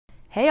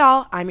Hey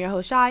y'all, I'm your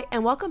host Shy,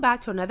 and welcome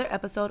back to another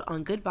episode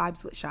on Good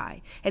Vibes with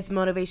Shy. It's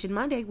Motivation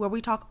Monday, where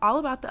we talk all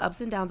about the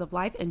ups and downs of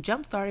life and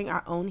jump-starting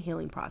our own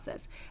healing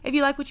process. If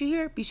you like what you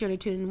hear, be sure to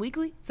tune in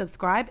weekly,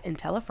 subscribe, and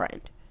tell a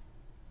friend.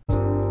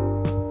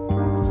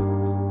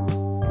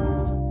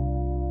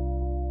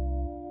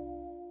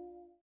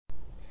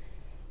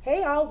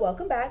 Hey y'all,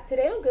 welcome back.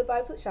 Today on Good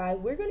Vibes with Shy,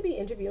 we're going to be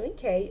interviewing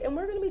Kay, and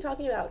we're going to be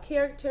talking about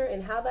character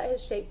and how that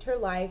has shaped her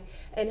life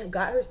and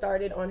got her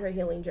started on her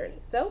healing journey.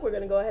 So we're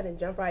going to go ahead and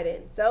jump right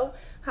in. So,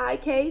 hi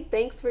Kay,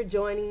 thanks for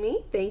joining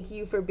me. Thank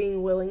you for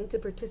being willing to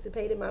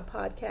participate in my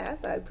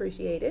podcast. I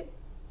appreciate it.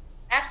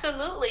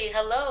 Absolutely.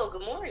 Hello,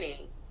 good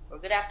morning. Or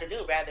good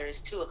afternoon, rather.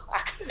 It's 2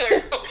 o'clock or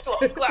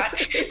 12 o'clock.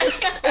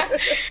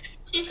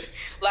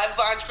 Life of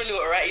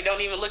entrepreneur, right? You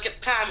don't even look at the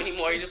time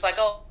anymore. You're just like,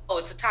 oh,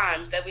 it's a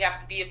time that we have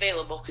to be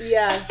available.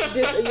 Yeah,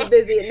 you're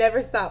busy. It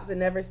never stops. It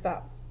never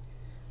stops.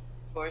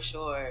 For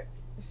sure.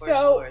 For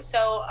sure.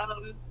 So,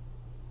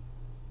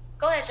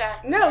 go ahead, Shy.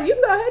 No, you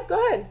can go ahead.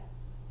 Go ahead.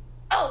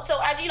 Oh, so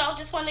I,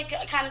 just want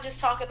to kind of just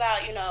talk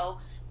about,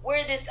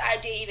 where this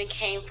idea even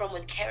came from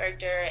with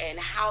character and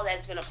how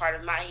that's been a part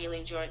of my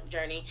healing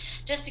journey.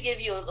 Just to give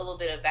you a little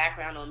bit of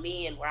background on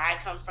me and where I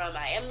come from.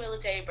 I am a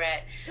military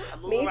brat.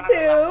 Me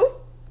too.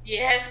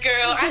 Yes,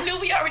 girl. I knew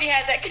we already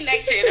had that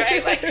connection,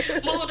 right? Like,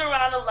 moved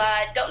around a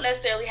lot. Don't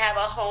necessarily have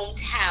a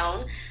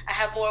hometown. I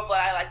have more of what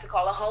I like to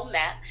call a home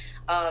map.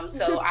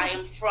 So I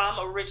am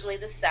from originally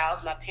the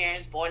South. My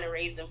parents born and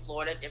raised in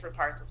Florida, different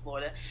parts of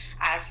Florida.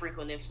 I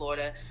frequented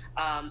Florida.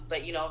 But,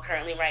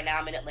 currently right now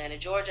I'm in Atlanta,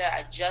 Georgia.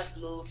 I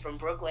just moved from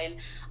Brooklyn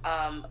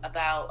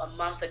about a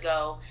month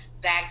ago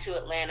back to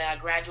Atlanta. I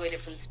graduated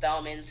from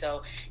Spelman.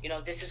 So,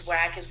 this is where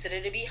I consider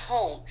to be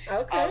home.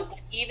 Okay.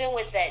 Even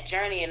with that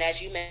journey, and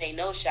as you may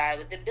know, Shy,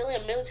 with the being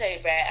a military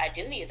brat,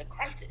 identity is a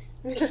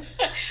crisis.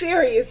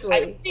 Seriously.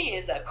 Identity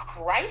is a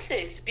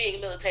crisis being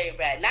a military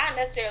brat. Not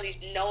necessarily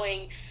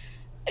knowing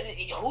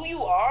who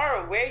you are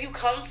or where you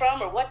come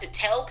from or what to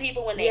tell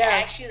people when they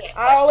ask you that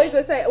question. I always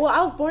would say, well,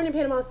 I was born in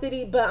Panama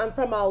City, but I'm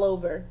from all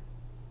over.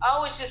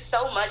 Oh, it's just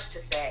so much to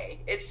say.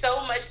 It's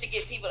so much to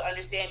get people to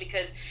understand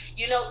because,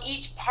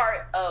 each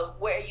part of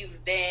where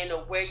you've been or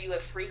where you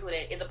have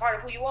frequented is a part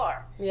of who you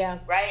are. Yeah.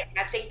 Right? And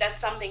I think that's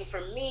something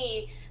for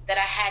me that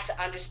I had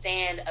to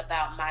understand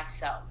about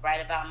myself,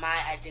 right? About my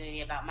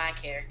identity, about my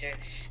character,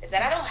 is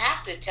that I don't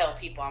have to tell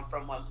people I'm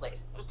from one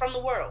place. I'm from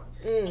the world.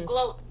 I'm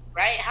global.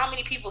 Right? How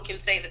many people can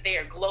say that they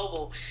are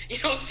global,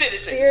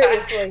 citizens?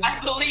 Seriously. I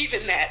believe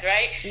in that,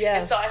 right? Yeah.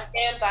 And so I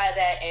stand by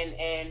that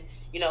and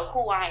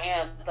who I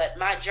am. But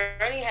my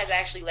journey has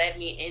actually led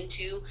me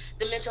into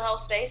the mental health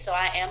space. So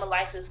I am a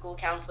licensed school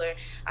counselor.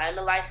 I am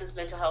a licensed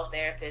mental health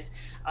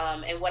therapist.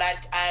 And what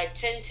I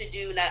tend to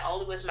do, not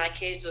only with my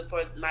kids, but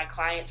for my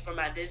clients, for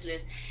my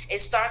business,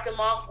 is start them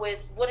off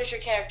with, what is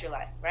your character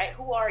like, right?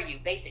 Who are you?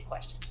 Basic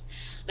questions.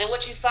 And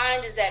what you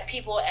find is that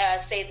people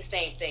say the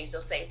same things.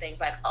 They'll say things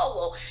like,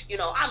 oh,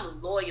 well,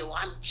 I'm loyal,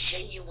 I'm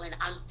genuine,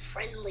 I'm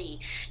friendly,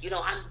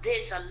 I'm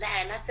this, I'm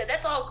that. And I said,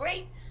 that's all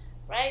great,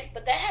 right?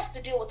 But that has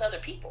to deal with other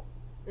people.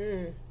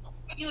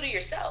 You to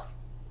yourself.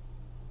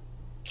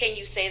 Can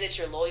you say that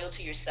you're loyal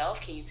to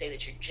yourself? Can you say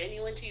that you're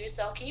genuine to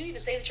yourself? Can you even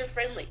say that you're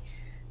friendly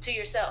to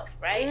yourself,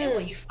 right? And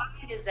what you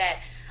find is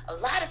that a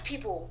lot of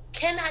people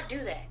cannot do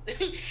that.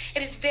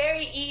 It is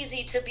very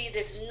easy to be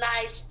this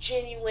nice,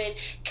 genuine,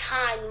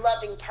 kind,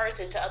 loving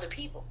person to other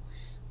people.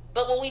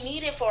 But when we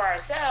need it for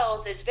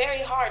ourselves, it's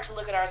very hard to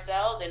look at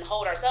ourselves and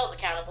hold ourselves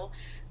accountable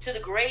to the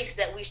grace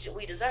that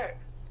we deserve.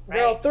 Right?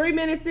 Girl, 3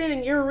 minutes in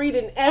and you're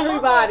reading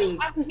everybody.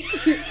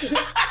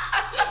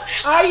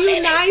 Are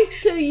you nice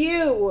to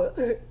you?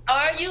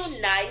 Are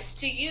you nice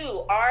to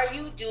you? Are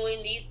you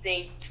doing these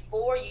things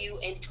for you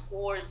and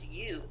towards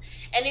you?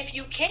 And if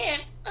you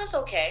can't, that's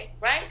okay,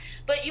 right?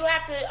 But you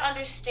have to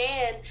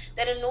understand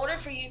that in order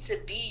for you to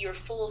be your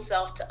full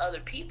self to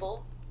other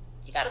people,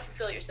 you got to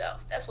fulfill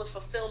yourself. That's what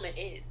fulfillment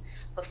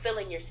is,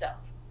 fulfilling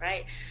yourself,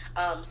 right?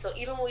 So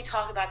even when we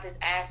talk about this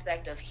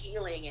aspect of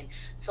healing and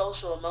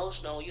social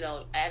emotional,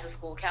 as a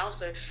school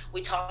counselor,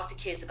 we talk to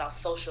kids about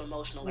social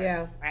emotional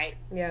learning, right?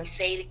 Yeah. We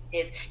say to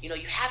kids, you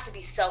have to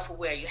be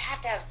self-aware. You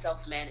have to have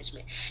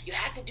self-management. You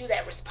have to do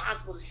that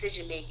responsible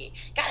decision-making.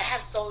 Got to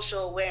have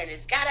social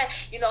awareness. Got to,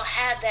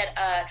 have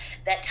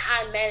that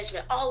time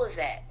management, all of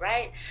that,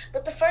 right?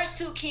 But the first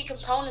two key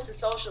components of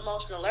social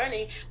emotional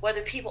learning,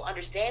 whether people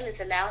understand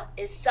this or not,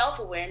 is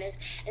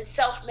self-awareness and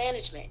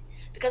self-management.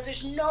 Because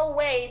there's no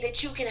way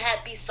that you can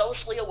be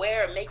socially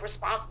aware or make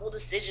responsible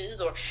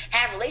decisions or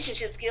have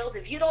relationship skills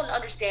if you don't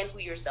understand who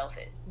yourself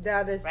is.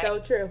 That is so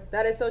true.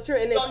 That is so true.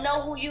 And you don't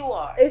know who you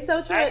are. It's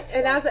so true. Right?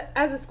 And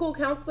as a school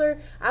counselor,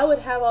 I would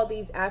have all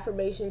these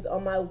affirmations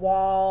on my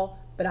wall,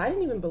 but I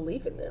didn't even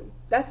believe in them.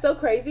 That's so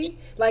crazy.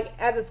 Like,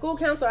 as a school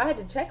counselor, I had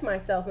to check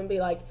myself and be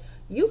like,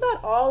 you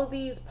got all of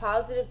these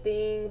positive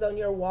things on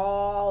your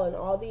wall and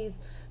all these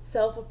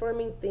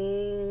self-affirming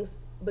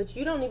things, but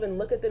you don't even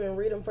look at them and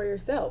read them for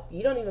yourself.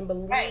 You don't even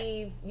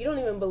believe you don't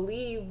even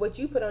believe what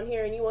you put on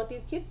here, and you want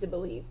these kids to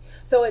believe.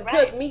 So it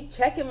took me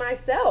checking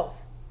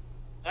myself.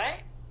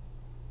 Right.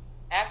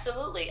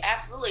 Absolutely,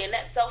 absolutely. And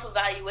that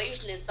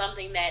self-evaluation is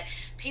something that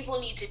people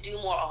need to do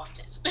more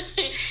often.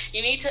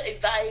 You need to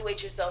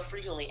evaluate yourself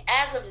frequently.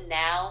 As of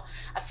now,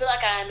 I feel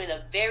like I am in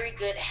a very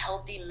good,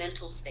 healthy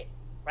mental state,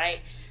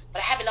 right?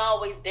 But I haven't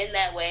always been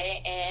that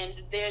way,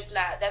 and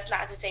that's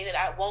not to say that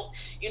I won't,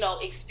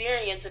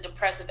 experience a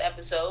depressive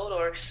episode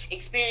or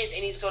experience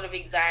any sort of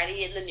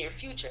anxiety in the near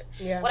future.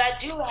 Yeah. What I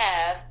do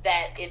have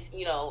that it's,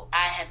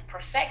 I have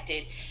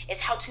perfected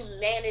is how to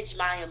manage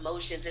my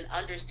emotions and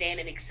understand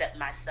and accept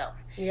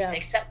myself. Yeah. And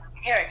accept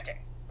my character,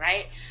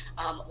 right?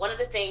 One of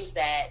the things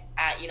that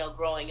I,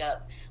 growing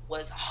up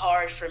was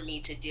hard for me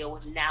to deal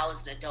with now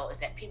as an adult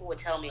is that people would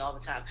tell me all the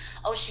time,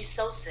 oh, she's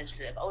so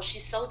sensitive. Oh,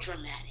 she's so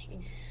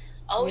dramatic.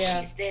 Oh, yeah.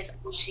 She's this,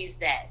 oh, she's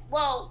that.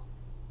 Well,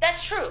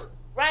 that's true,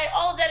 right?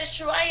 All of that is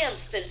true. I am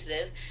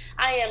sensitive.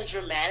 I am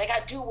dramatic. I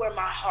do wear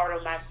my heart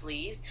on my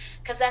sleeves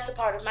because that's a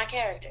part of my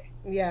character.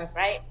 Yeah.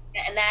 Right?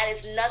 And that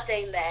is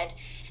nothing that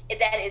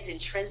is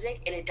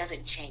intrinsic and it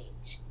doesn't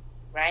change,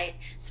 right?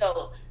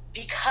 So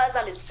because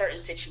I'm in certain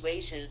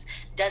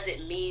situations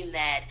doesn't mean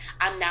that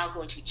I'm now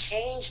going to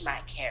change my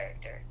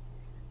character.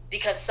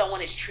 Because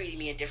someone is treating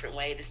me a different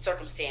way, the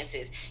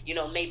circumstances,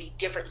 may be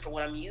different from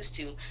what I'm used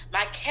to.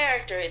 My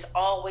character is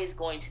always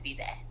going to be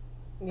that,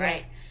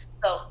 right?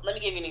 So let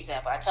me give you an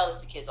example. I tell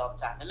this to kids all the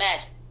time.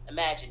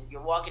 Imagine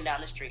you're walking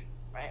down the street,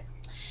 right?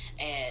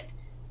 And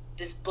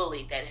this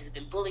bully that has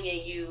been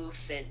bullying you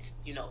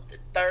since, the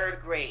 3rd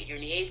grade, you're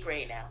in the 8th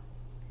grade now,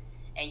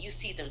 and you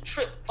see them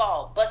trip,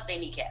 fall, bust their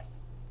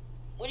kneecaps.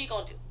 What are you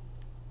going to do?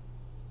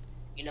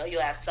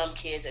 You'll have some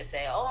kids that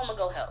say, oh, I'm going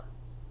to go help,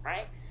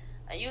 right?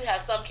 And you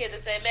have some kids that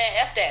say, man,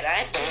 F that,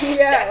 I ain't.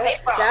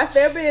 Yeah, that's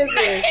their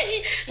business.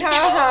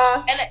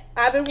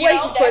 I've been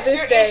waiting for this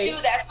your day. Issue.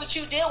 That's what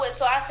you deal with.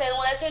 So I said,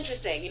 well, that's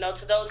interesting.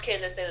 To those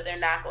kids that say that they're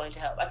not going to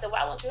help. I said,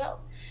 why won't you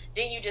help?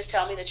 Didn't you just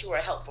tell me that you were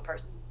a helpful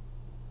person?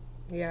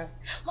 Yeah.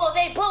 Well,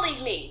 they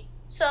bullied me.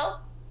 So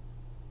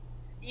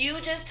you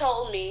just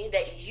told me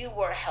that you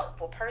were a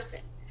helpful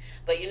person.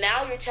 But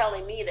now you're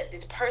telling me that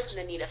this person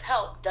in need of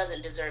help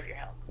doesn't deserve your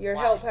help. Your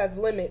help has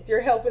limits. Your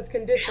help is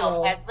conditional. Your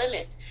help has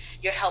limits.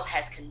 Your help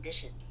has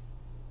conditions.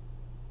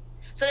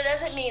 So it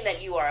doesn't mean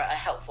that you are a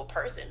helpful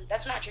person.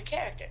 That's not your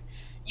character.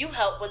 You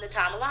help when the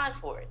time aligns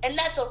for it. And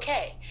that's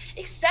okay.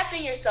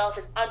 Accepting yourself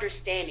is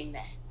understanding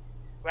that.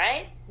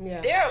 Right? Yeah.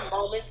 There are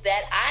moments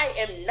that I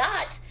am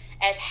not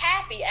as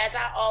happy as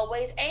I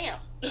always am.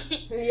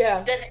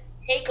 Yeah. Does it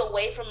take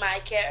away from my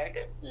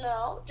character?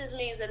 No. It just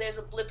means that there's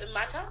a blip in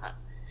my time.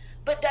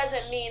 But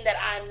doesn't mean that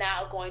I'm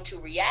now going to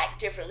react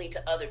differently to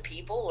other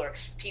people or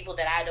people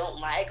that I don't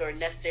like or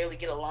necessarily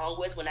get along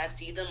with when I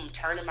see them. I'm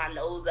turning my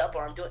nose up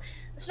or I'm doing.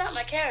 It's not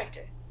my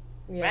character,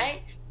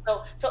 right?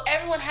 So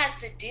everyone has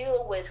to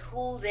deal with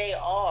who they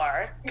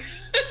are,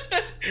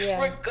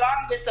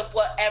 regardless of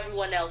what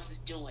everyone else is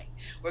doing,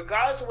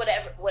 regardless of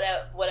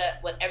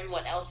what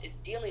everyone else is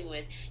dealing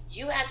with.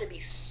 You have to be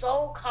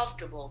so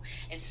comfortable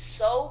and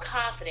so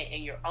confident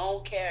in your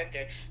own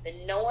character that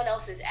no one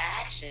else's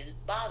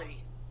actions bother you.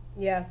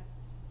 Yeah.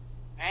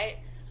 Right?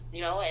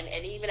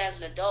 And even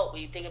as an adult,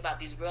 when you think about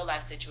these real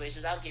life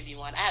situations, I'll give you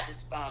one. I have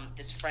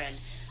this friend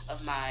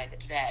of mine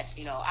that,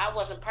 I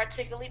wasn't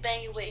particularly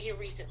banging with here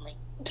recently.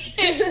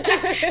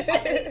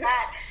 I did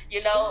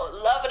not,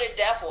 love her to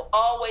death, will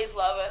always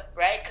love her,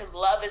 right? Because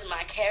love is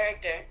my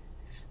character.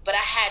 But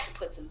I had to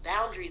put some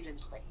boundaries in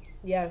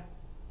place. Yeah.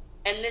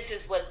 And this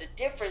is what the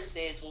difference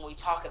is when we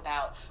talk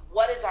about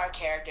what is our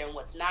character and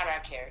what's not our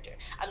character.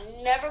 I'm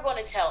never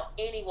going to tell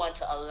anyone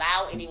to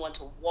allow anyone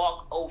to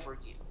walk over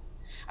you.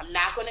 I'm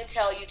not going to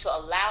tell you to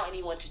allow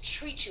anyone to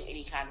treat you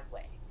any kind of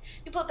way.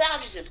 You put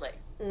boundaries in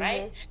place,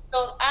 right?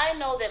 So I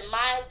know that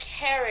my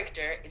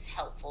character is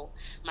helpful.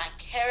 My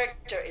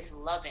character is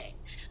loving.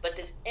 But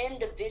this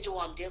individual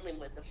I'm dealing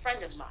with, a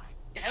friend of mine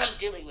that I'm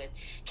dealing with,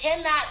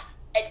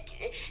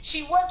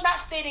 she was not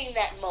fitting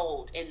that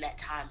mold in that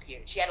time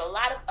period. She had a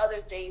lot of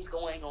other things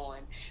going on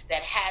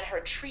that had her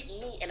treat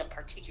me in a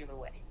particular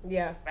way.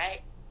 Yeah. Right?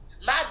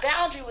 My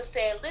boundary was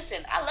saying,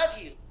 listen, I love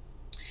you,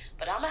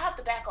 but I'm going to have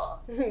to back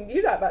off.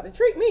 You're not about to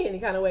treat me any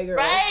kind of way, girl.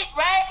 Right?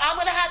 I'm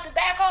going to have to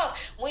back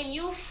off. When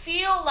you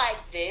feel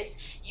like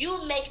this, you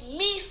make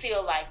me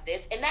feel like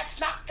this, and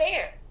that's not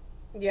fair.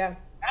 Yeah.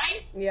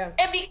 Right? Yeah.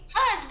 And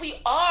because we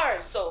are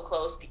so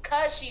close,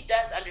 because she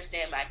does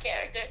understand my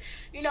character,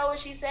 you know what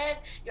she said?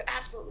 You're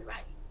absolutely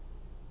right.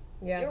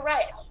 Yeah. You're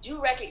right. I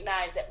do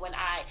recognize that when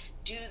I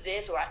do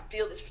this or I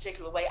feel this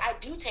particular way, I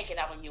do take it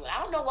out on you. And I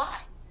don't know why.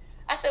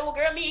 I said, well,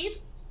 girl, me either.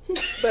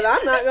 But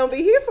I'm not going to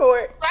be here for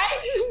it.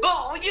 Right?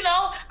 But,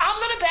 I'm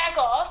going to back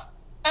off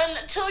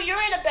until you're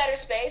in a better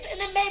space,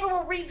 and then maybe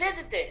we'll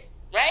revisit this.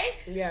 Right?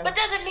 Yeah. But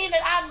doesn't mean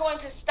that I'm going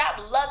to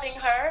stop loving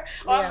her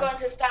or I'm going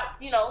to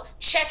stop,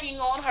 checking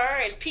on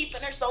her and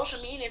peeping her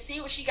social media and see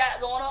what she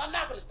got going on. I'm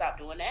not going to stop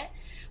doing that.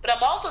 But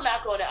I'm also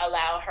not going to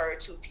allow her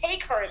to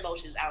take her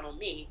emotions out on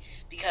me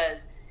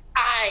because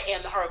I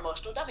am her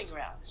emotional dumping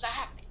ground. It's not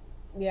happening.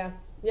 Yeah.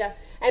 Yeah.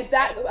 And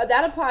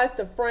that applies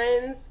to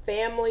friends,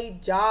 family,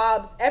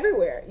 jobs,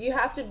 everywhere. You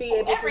have to be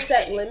able to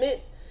set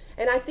limits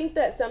And I think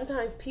that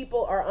sometimes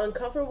people are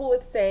uncomfortable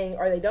with saying,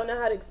 or they don't know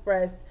how to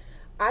express,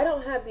 I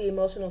don't have the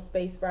emotional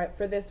space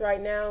for this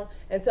right now,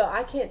 and so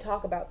I can't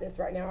talk about this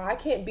right now, or I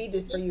can't be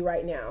this for you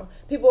right now.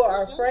 People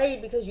are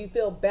afraid because you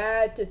feel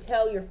bad to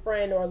tell your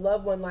friend or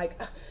loved one,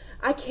 like,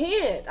 I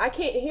can't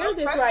hear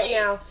this right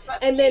now.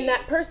 And then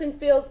that person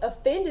feels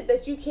offended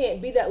that you can't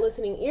be that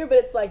listening ear, but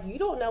it's like, you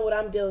don't know what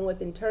I'm dealing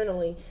with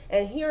internally.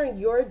 And hearing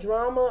your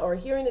drama or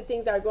hearing the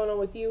things that are going on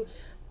with you,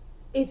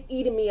 it's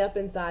eating me up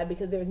inside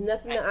because there's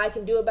nothing that I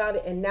can do about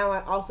it. And now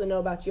I also know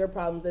about your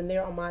problems and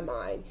they're on my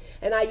mind.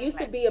 And I used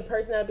to be a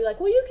person that would be like,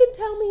 well, you can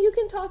tell me, you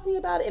can talk to me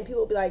about it. And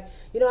people would be like,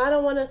 I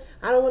don't want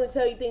to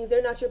tell you things.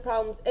 They're not your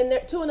problems. And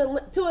they're to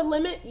a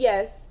limit,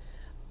 yes.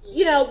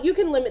 You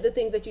can limit the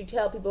things that you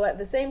tell people. At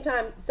the same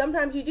time,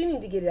 sometimes you do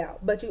need to get it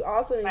out, but you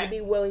also need to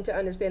be willing to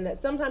understand that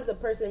sometimes a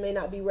person may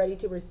not be ready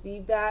to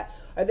receive that,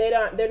 or they're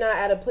not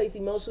at a place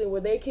emotionally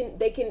where they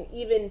can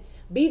even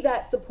be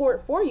that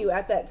support for you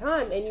at that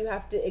time, and you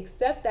have to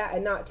accept that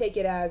and not take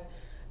it as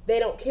they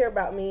don't care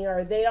about me,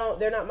 or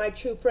they're not my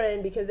true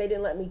friend because they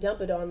didn't let me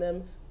dump it on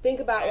them. Think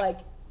about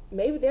like,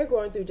 maybe they're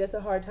going through just a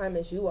hard time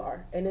as you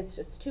are, and it's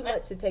just too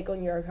much to take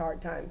on your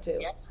hard time too.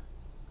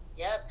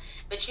 Yep.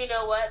 But you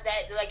know what?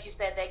 That, like you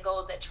said,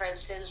 that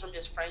transcends from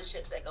just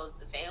friendships, that goes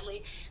to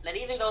family, and that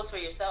even goes for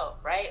yourself,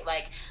 right?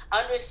 Like,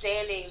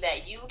 understanding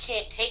that you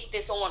can't take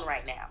this on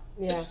right now.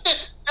 Yeah.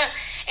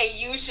 And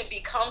you should be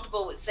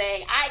comfortable with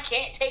saying, I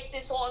can't take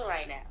this on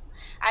right now.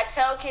 I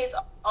tell kids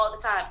all the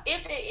time,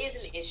 if it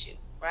is an issue,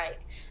 right,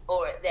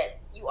 or that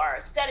you are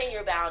setting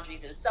your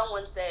boundaries and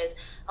someone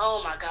says,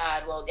 oh my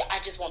God, well, I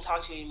just won't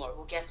talk to you anymore.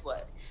 Well, guess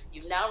what?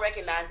 You've now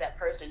recognized that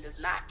person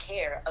does not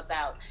care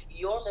about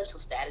your mental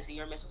status and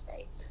your mental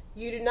state.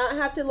 You do not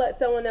have to let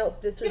someone else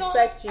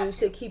disrespect you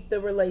to keep the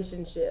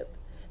relationship.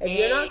 If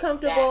you're not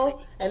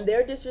comfortable and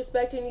they're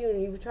disrespecting you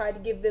and you've tried to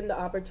give them the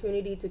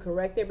opportunity to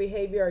correct their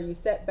behavior, or you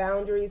set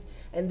boundaries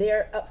and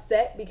they're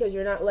upset because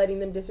you're not letting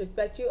them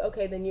disrespect you,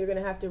 okay, then you're going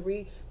to have to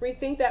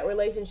rethink that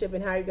relationship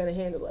and how you're going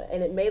to handle it.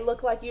 And it may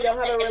look like you don't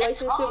have a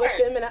relationship with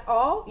them at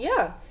all.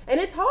 Yeah. And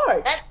it's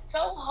hard. That's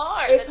so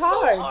hard. It's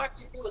hard. So hard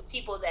to do with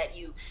people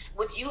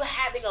with you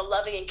having a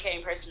loving and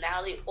caring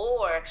personality,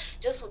 or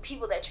just with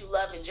people that you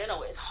love in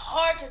general. It's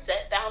hard to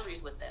set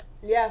boundaries with them.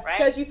 Yeah, right?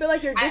 Because you feel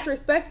like you're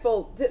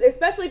disrespectful,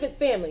 especially if it's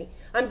family.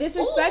 I'm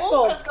disrespectful.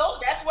 Ooh, let's go.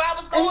 That's where I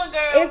was going,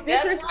 girl. It's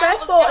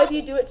disrespectful if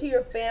you do it to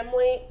your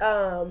family,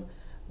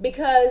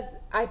 because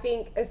I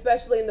think,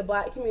 especially in the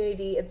Black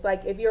community, it's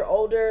like, if you're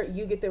older,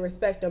 you get the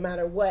respect no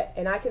matter what.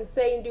 And I can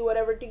say and do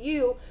whatever to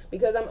you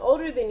because I'm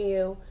older than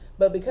you,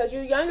 but because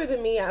you're younger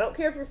than me, I don't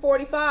care if you're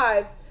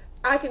 45,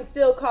 I can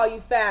still call you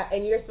fat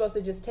and you're supposed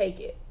to just take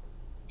it.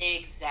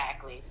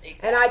 Exactly.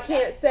 And I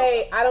can't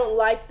say, I don't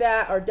like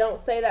that, or don't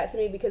say that to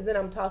me, because then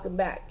I'm talking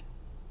back.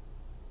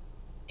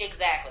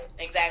 Exactly.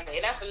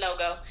 And that's a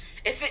no-go.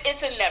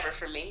 It's a never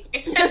for me.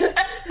 It's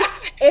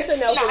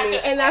a no for me.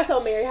 And that's how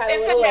Mary had a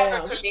little lamb.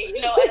 It's a never for me.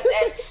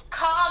 As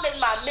calm in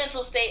my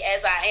mental state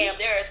as I am,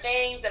 there are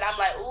things that I'm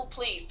like, ooh,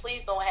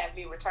 please don't have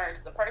me return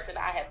to the person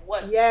I have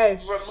once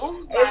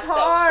removed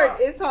myself from.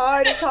 It's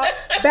hard.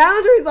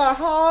 Boundaries are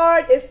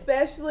hard,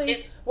 especially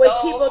with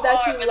people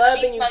that you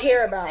love and you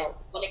care about.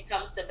 When it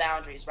comes to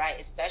boundaries, right?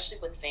 Especially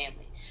with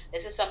family.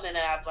 This is something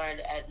that I've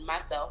learned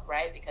myself,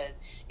 right?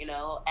 Because,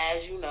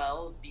 as you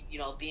know,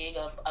 being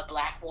a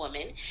Black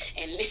woman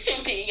and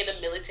being in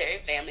a military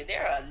family,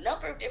 there are a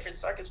number of different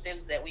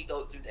circumstances that we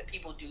go through that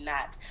people do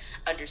not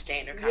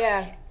understand or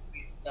comprehend.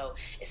 Yeah. So,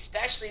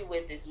 especially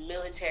with this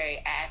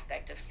military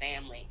aspect of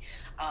family,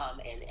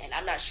 and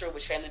I'm not sure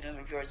which family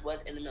member of yours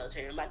was in the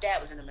military. My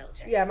dad was in the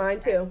military. Yeah, mine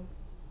too. Right?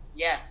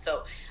 Yeah,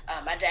 so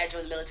my dad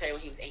joined the military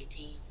when he was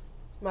 18.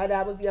 My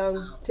dad was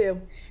young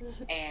too.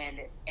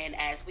 And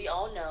as we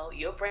all know,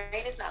 your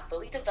brain is not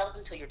fully developed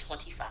until you're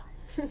 25.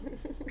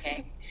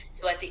 Okay?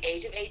 So at the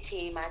age of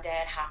 18, my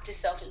dad hopped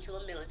himself into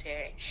the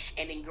military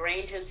and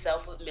ingrained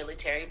himself with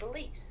military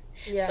beliefs.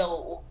 Yeah.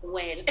 So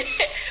when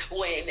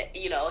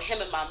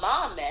him and my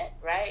mom met,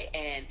 right,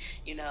 and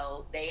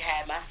they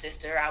had my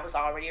sister, I was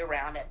already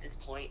around at this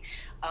point.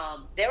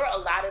 There were a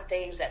lot of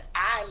things that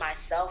I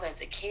myself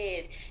as a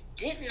kid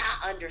did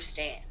not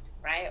understand.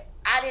 Right?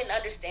 I didn't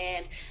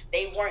understand.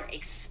 They weren't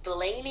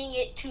explaining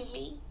it to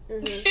me,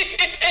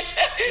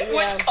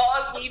 which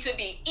caused me to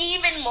be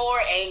even more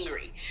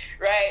angry,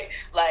 right?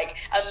 Like,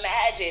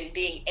 imagine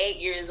being 8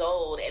 years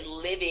old and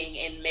living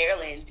in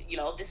Maryland.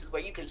 This is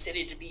where you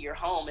consider to be your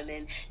home, and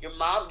then your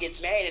mom gets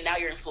married, and now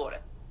you're in Florida.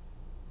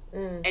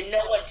 And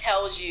no one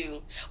tells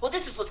you, well,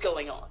 this is what's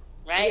going on.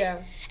 Right? Yeah.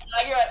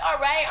 And you're like, all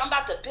right, I'm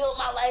about to build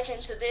my life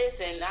into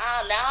this, and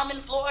now I'm in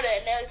Florida,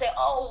 and then they say,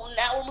 oh,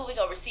 now we're moving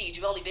overseas.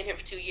 You've only been here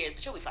for 2 years,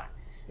 but you'll be fine.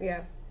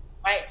 Yeah.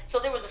 Right? So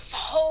there was a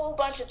whole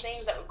bunch of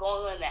things that were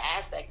going on in that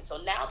aspect. And so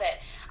now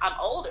that I'm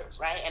older,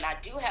 right, and I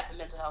do have the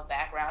mental health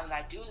background, and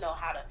I do know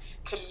how to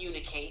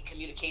communicate.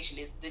 Communication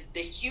is the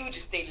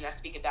hugest thing that I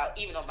speak about,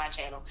 even on my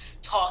channel.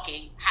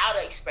 Talking, how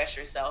to express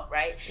yourself,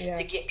 right,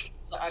 to get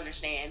people to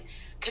understand.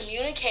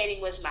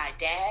 Communicating with my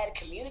dad,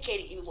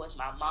 communicating even with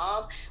my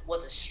mom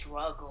was a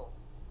struggle.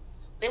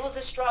 There was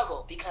a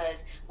struggle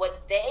because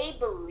what they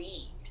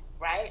believed,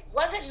 right,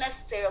 wasn't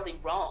necessarily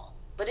wrong,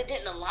 but it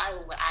didn't align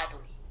with what I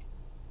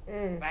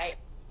believed, right?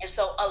 And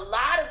so a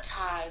lot of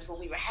times when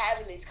we were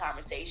having these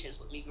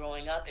conversations with me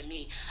growing up and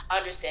me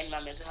understanding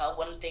my mental health,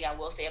 one thing I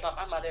will say about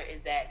my mother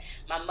is that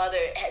my mother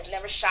has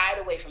never shied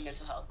away from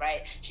mental health,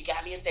 right? She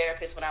got me a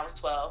therapist when I was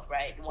 12,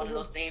 right? One of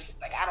those things,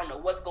 like, I don't know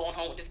what's going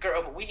on with this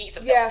girl, but we need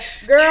some help.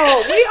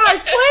 Girl, we are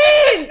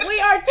twins. We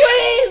are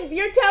twins.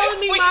 You're telling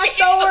me my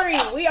story.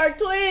 We are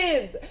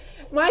twins.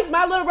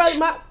 My little brother,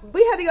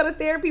 we had to go to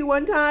therapy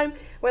one time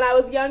when I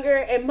was younger,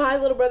 and my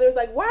little brother was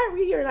like, "Why are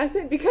we here?" And I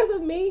said, "Because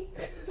of me."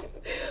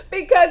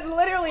 Because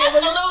literally it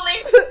was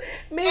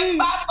me.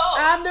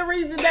 I'm the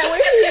reason that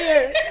we're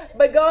here.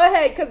 But go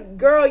ahead, because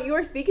girl, you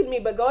were speaking to me,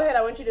 but go ahead.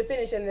 I want you to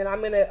finish, and then I'm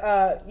going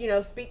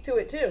to, speak to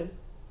it too.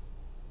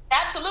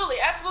 Absolutely.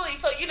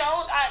 So,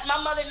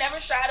 my mother never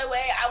shied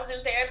away. I was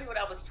in therapy when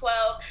I was 12.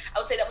 I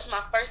would say that was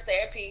my first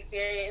therapy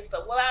experience.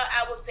 But what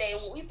I would say,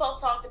 and what we both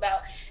talked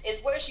about,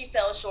 is where she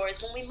fell short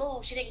is when we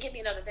moved, she didn't give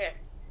me another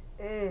therapist.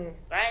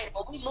 Right?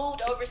 When we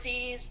moved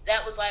overseas,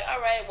 that was like, all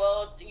right,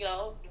 well,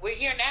 we're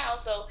here now,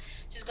 so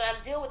she's going to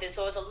have to deal with it.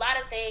 So it's a lot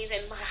of things.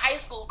 In my high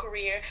school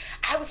career,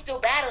 I was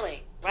still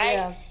battling, right?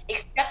 Yeah.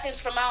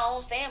 Acceptance from my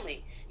own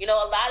family. A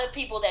lot of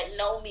people that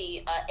know me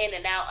in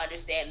and out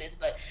understand this,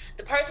 but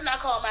the person I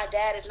call my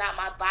dad is not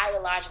my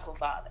biological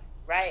father,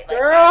 right? Like,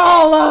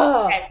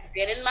 girl! He has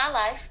been in my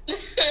life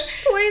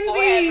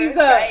Twinsies! Forever,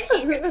 right?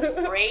 He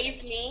has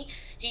raised me.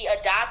 He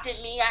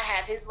adopted me. I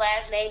have his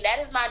last name. That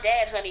is my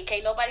dad, honey.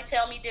 Can't nobody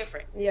tell me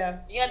different. Yeah.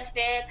 You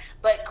understand?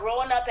 But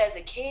growing up as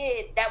a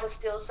kid, that was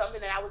still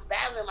something that I was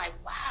battling. Like,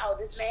 wow,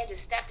 this man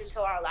just stepped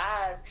into our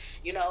lives,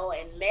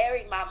 and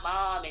married my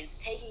mom and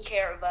is taking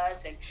care of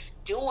us and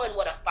doing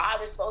what a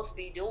father's supposed to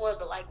be doing.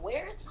 But, like,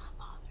 where is my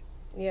father?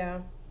 Yeah.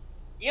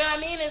 You know what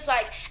I mean? It's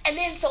like, and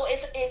then so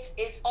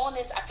it's on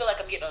this. I feel like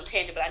I'm getting on a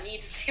tangent, but I need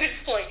to say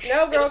this point.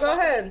 No, girl, go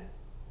ahead.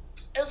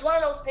 It was one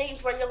of those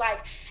things where you're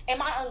like,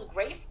 am I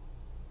ungrateful?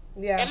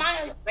 Yeah. Am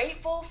I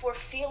ungrateful for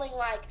feeling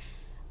like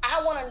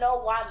I want to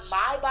know why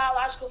my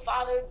biological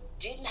father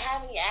didn't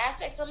have any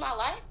aspects of my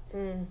life?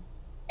 And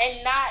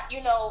not,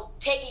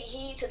 taking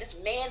heed to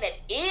this man that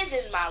is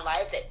in my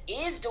life, that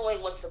is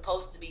doing what's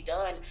supposed to be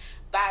done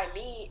by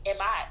me. Am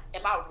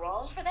I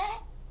wrong for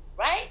that?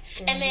 Right?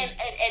 And then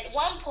at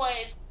one point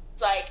it's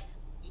like,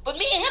 but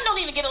me and him don't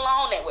even get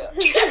along that well.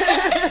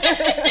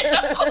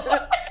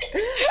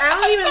 I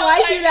don't even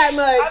like you that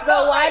much,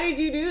 but why did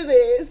you do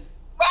this?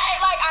 Right,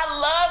 like, I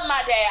love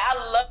my dad. I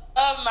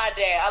love my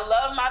dad. I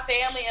love my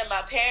family and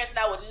my parents, and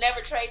I would never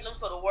trade them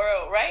for the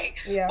world, right?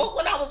 Yeah. But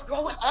when I was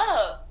growing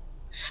up,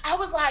 I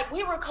was like,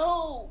 we were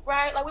cool,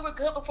 right? Like, we were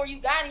good before you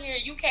got here.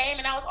 You came,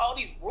 and I was all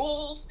these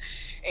rules,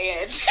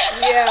 and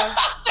yeah,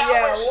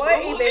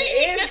 what even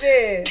is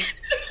this?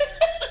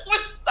 It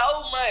was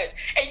so much.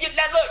 And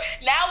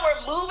now we're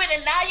moving,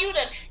 and now you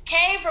done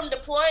came from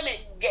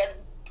deployment,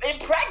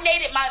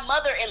 impregnated my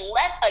mother and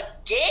left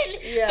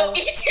again. Yeah. So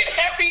each and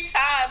every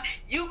time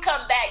you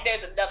come back,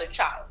 there's another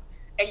child,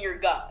 and you're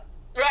gone.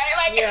 Right?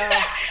 Like,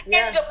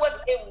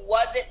 it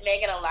wasn't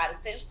making a lot of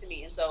sense to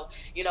me. And so,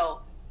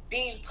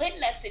 being put in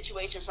that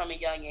situation from a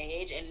young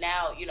age, and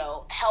now,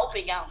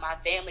 helping out my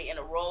family in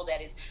a role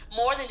that is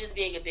more than just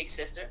being a big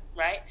sister,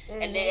 right?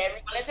 And then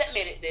everyone has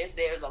admitted this.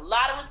 There's a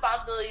lot of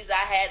responsibilities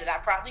I had that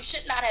I probably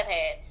should not have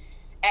had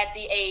at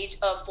the age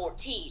of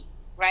 14.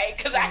 Right?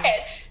 Because I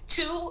had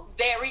two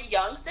very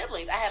young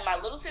siblings. I had my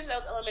little sister that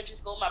was in elementary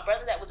school, my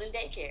brother that was in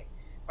daycare,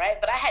 right?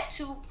 But I had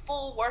two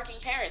full working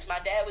parents. My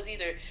dad was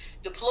either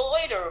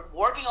deployed or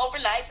working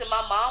overnights, and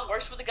my mom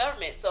works for the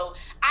government. So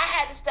I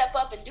had to step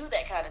up and do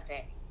that kind of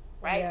thing,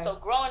 right? Yeah. So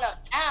growing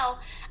up now,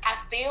 I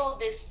feel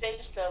this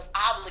sense of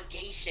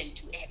obligation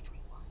to everyone.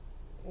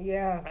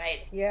 Yeah.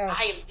 Right? Yeah.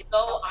 I am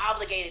so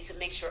obligated to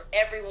make sure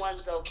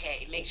everyone's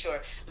okay, make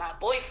sure my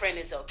boyfriend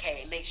is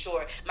okay, make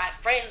sure my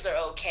friends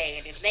are okay,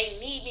 and if they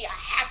need me,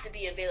 I have to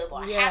be available.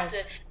 I have to,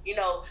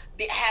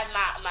 have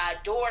my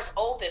doors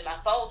open. My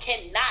phone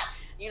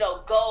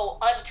cannot, go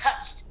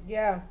untouched.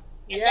 Yeah.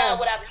 And now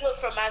what I've built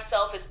for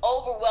myself is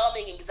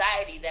overwhelming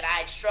anxiety that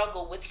I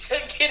struggle with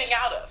getting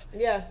out of.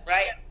 Yeah.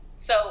 Right?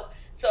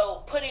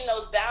 So putting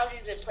those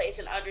boundaries in place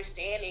and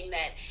understanding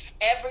that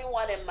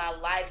everyone in my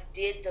life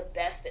did the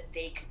best that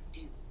they could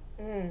do.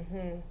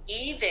 Mm-hmm.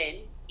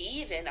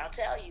 Even, I'll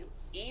tell you,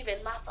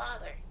 even my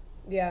father.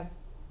 Yeah.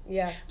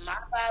 Yeah. My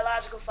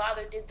biological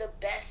father did the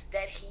best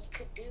that he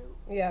could do.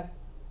 Yeah.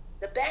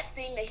 The best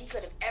thing that he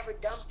could have ever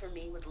done for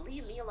me was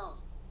leave me alone.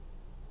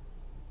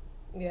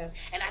 Yeah.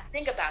 And I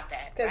think about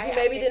that. Because he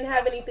maybe didn't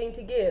have anything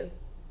to give.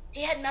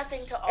 He had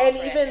nothing to offer. And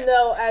even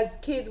though as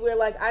kids we're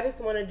like, I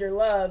just wanted your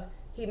love,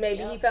 he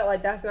felt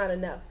like that's not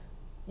enough.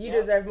 You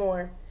deserve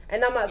more.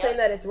 And I'm not saying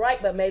that it's right,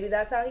 but maybe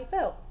that's how he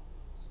felt.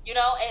 And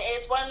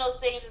it's one of those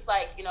things, it's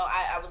like,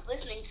 I was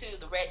listening to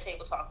the Red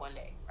Table Talk one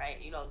day, right?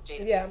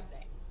 Jada Pink's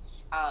thing.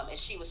 And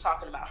she was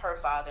talking about her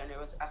father, and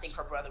I think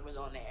her brother was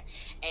on there.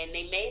 And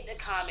they made the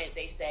comment,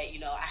 they said,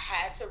 I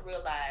had to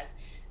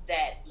realize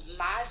that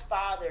my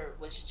father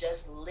was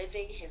just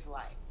living his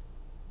life.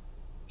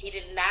 He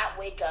did not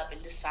wake up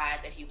and decide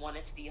that he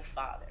wanted to be a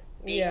father.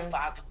 Being a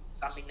father was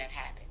something that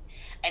happened.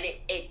 And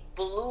it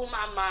blew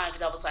my mind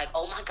because I was like,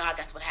 oh my God,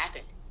 that's what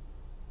happened.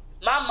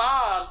 My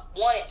mom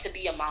wanted to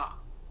be a mom,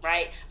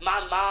 right?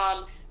 My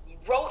mom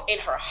wrote in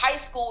her high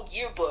school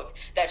yearbook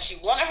that she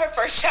wanted her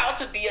first child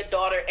to be a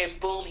daughter, and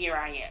boom, here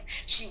I am.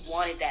 She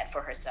wanted that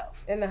for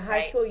herself. In the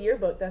high school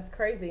yearbook, that's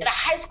crazy. In the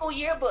high school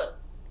yearbook,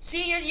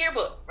 senior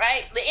yearbook,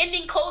 right? The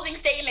ending closing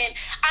statement,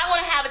 I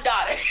want to have a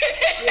daughter.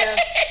 Yeah.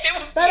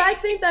 But I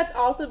think that's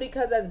also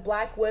because as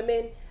Black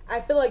women, I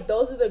feel like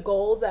those are the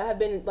goals that have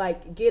been,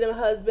 like, get a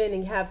husband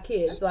and have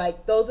kids.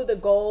 Like, those are the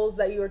goals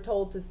that you were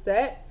told to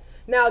set.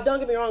 Now, don't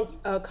get me wrong,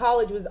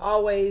 college was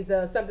always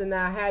something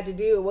that I had to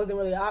do. It wasn't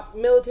really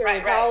military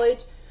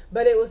college,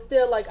 but it was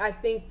still, like, I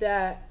think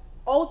that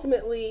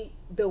ultimately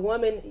the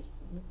woman,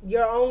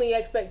 your only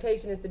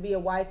expectation is to be a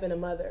wife and a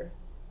mother.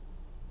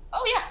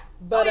 Oh, yeah.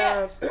 But,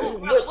 we'll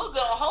go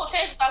a whole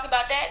tangent talk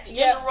about that, the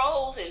gender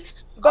roles and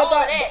all of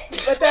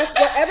that. But that's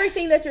what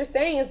everything that you're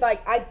saying is,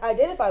 like, I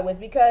identify with,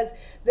 because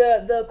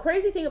the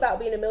crazy thing about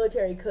being a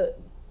military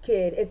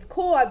kid, it's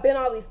cool, I've been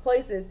all these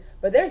places,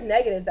 but there's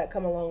negatives that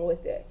come along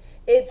with it.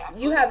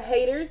 You have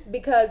haters,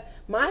 because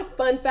my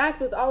fun fact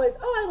was always,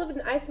 I lived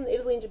in Iceland,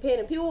 Italy, and Japan,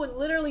 and people would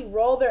literally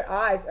roll their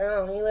eyes. Why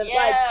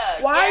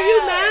are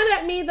you mad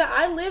at me that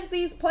I lived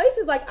these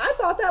places? Like, I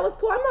thought that was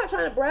cool. I'm not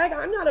trying to brag.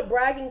 I'm not a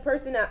bragging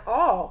person at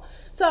all.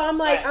 So I'm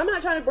like, I'm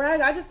not trying to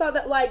brag. I just thought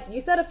that, like, you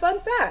said a fun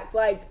fact.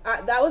 Like,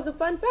 that was a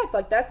fun fact.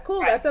 Like, that's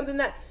cool. That's something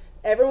that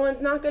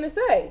everyone's not going to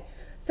say.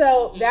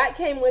 So that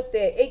came with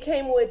it. It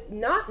came with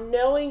not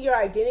knowing your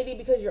identity,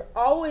 because you're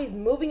always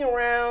moving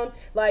around.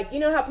 Like, you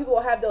know how people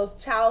will have those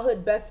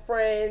childhood best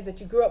friends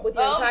that you grew up with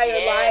your entire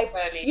life?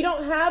 Buddy. You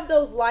don't have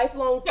those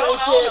lifelong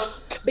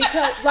friendships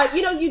because, like,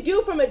 you know, you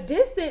do from a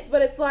distance,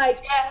 but it's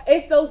like,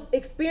 it's those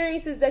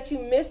experiences that you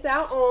miss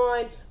out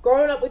on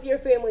growing up with your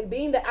family,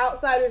 being the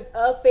outsiders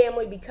of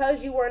family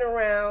because you weren't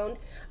around.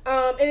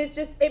 And it's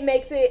just, it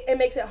makes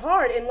it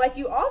hard. And like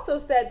you also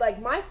said,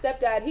 like, my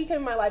stepdad, he came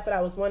in my life when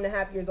I was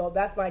 1.5 years old.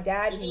 That's my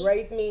dad. He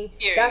raised me.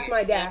 That's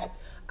my dad.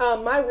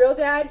 My real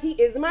dad, he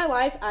is in my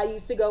life. I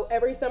used to go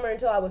every summer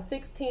until I was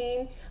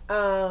 16.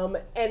 And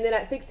then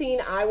at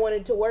 16, I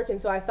wanted to work.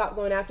 And so I stopped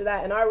going after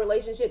that. And our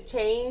relationship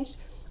changed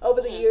over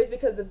the years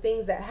because of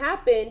things that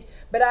happened.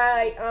 But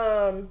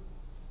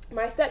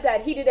my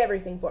stepdad, he did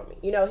everything for me.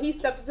 You know, he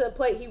stepped up to the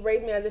plate. He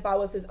raised me as if I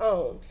was his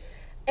own.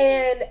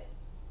 And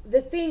the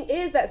thing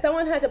is that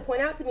someone had to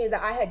point out to me is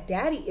that I had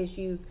daddy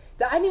issues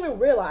that I didn't even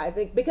realize,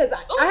 because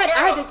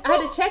I had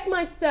to check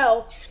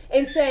myself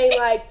and say,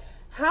 like,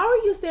 how are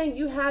you saying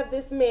you have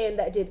this man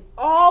that did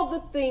all the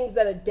things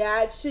that a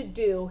dad should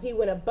do? He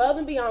went above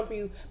and beyond for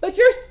you, but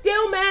you're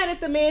still mad at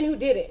the man who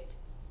did it.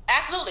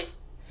 Absolutely.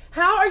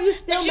 How are you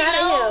still mad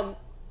at him?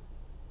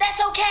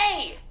 That's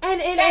okay. And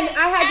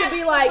I had to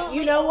be like,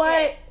 you know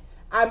what?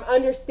 I'm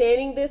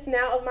understanding this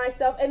now of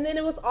myself. And then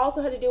it was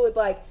also had to do with,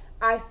 like,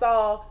 I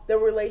saw the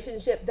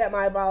relationship that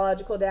my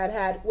biological dad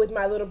had with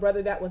my little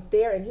brother that was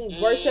there, and he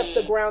worshipped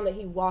the ground that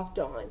he walked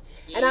on.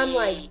 And I'm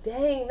like,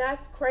 dang,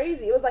 that's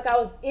crazy. It was like I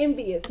was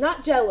envious,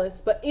 not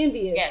jealous, but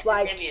envious. Yes,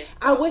 like, envious.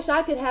 I wish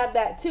I could have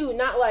that too.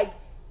 Not like,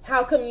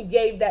 how come you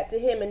gave that to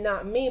him and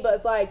not me? But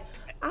it's like,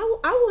 I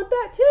want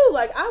that too.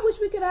 Like, I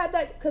wish we could have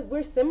that, because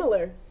we're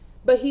similar.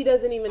 But he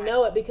doesn't even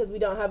know it because we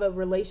don't have a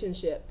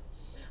relationship.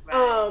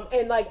 Right.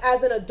 And like,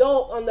 as an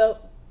adult,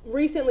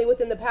 recently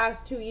within the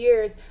past 2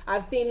 years,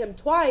 I've seen him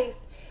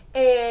twice,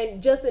 and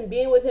just in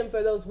being with him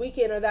for those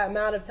weekend or that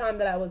amount of time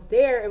that I was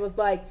there, it was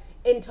like,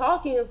 in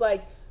talking, it's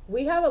like,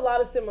 we have a lot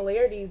of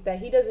similarities that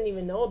he doesn't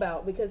even know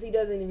about, because he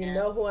doesn't even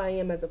know who I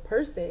am as a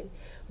person.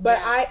 But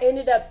I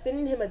ended up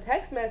sending him a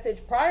text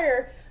message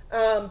prior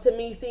to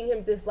me seeing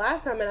him this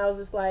last time, and I was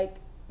just like,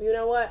 you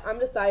know what? I'm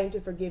deciding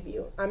to forgive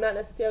you. I'm not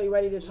necessarily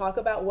ready to talk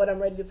about what I'm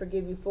ready to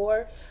forgive you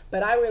for,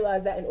 but I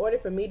realize that in order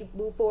for me to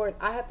move forward,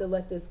 I have to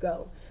let this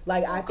go.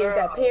 Like, I think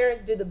that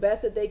parents do the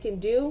best that they can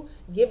do,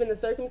 given the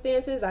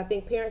circumstances. I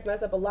think parents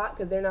mess up a lot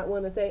because they're not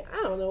willing to say,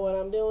 I don't know what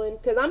I'm doing,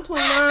 because I'm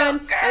 29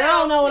 and I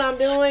don't know what I'm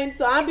doing.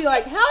 So I'd be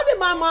like, how was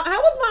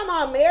my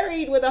mom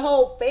married with a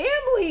whole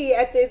family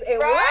at this?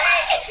 And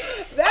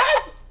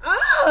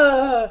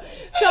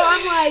so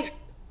I'm like,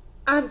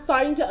 I'm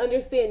starting to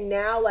understand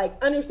now,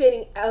 like,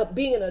 understanding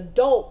being an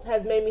adult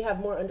has made me have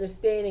more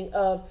understanding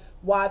of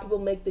why people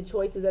make the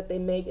choices that they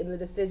make and the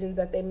decisions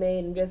that they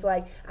made. And just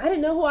like, I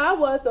didn't know who I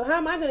was, so how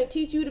am I going to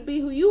teach you to be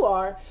who you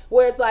are?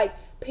 Where it's like,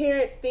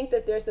 parents think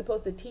that they're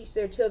supposed to teach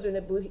their children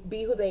to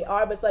be who they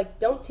are, but it's like,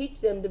 don't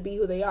teach them to be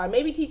who they are.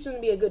 Maybe teach them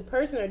to be a good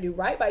person or do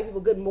right by people,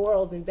 good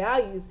morals and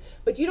values,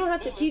 but you don't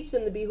have to teach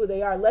them to be who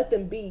they are. Let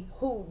them be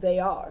who they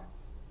are.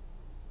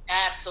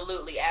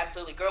 Absolutely,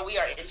 absolutely. Girl, we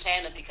are in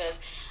tandem,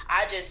 because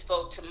I just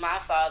spoke to my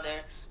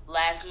father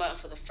last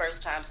month for the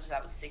first time since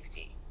I was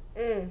 16.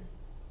 And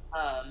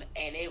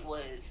it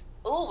was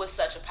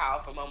such a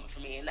powerful moment for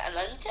me. And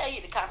let me tell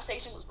you, the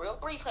conversation was real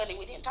brief, honey.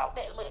 We didn't talk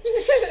that much.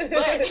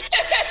 But,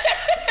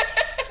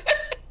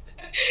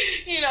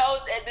 you know,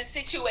 the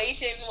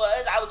situation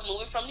was, I was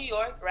moving from New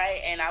York, right?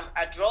 And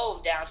I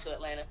drove down to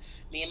Atlanta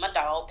me and my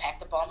dog,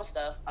 packed up all my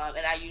stuff,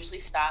 and I usually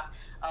stop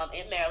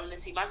in Maryland to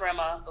see my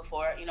grandma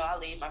before, I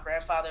leave. My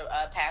grandfather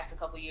passed a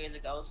couple years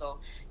ago, so,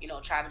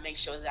 trying to make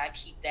sure that I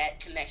keep that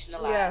connection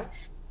alive.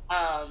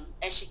 Yeah.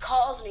 And she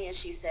calls me and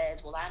she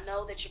says, well, I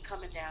know that you're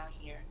coming down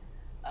here,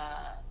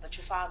 but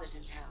your father's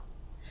in town.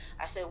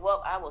 I said,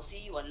 well, I will see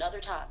you another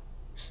time.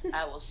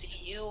 I will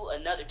see you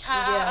another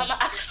time. Yeah.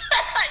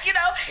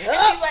 And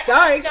she's like,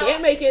 sorry,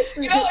 can't make it.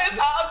 It's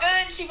all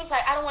good. She was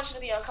like, I don't want you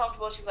to be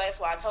uncomfortable. She's like,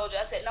 that's why I told you.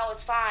 I said, no,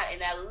 it's fine.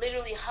 And I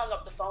literally hung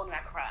up the phone and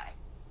I cried.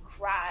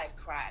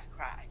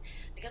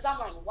 Because I'm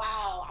like,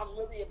 wow, I'm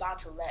really about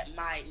to let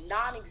my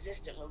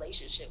non-existent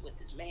relationship with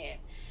this man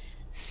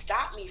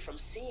stop me from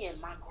seeing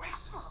my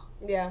grandma.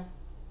 Yeah.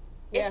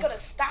 It's going to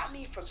stop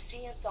me from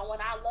seeing someone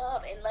I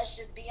love. And let's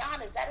just be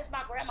honest, that is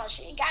my grandma.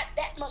 She ain't got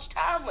that much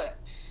time left.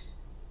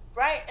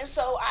 Right? And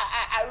so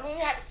I really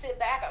had to sit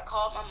back. I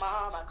called my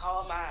mom. I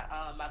called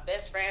my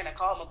best friend. I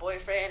called my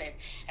boyfriend. And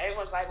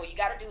everyone's like, well, you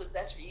got to do what's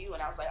best for you.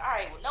 And I was like, all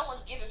right, well, no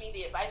one's giving me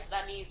the advice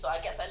that I need, so I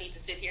guess I need to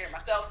sit here and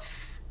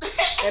myself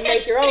and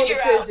make your own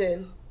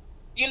decision.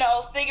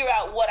 Figure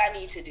out what I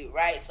need to do,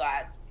 right? So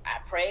I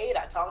prayed.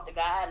 I talked to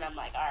God, and I'm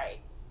like, all right,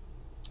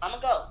 I'm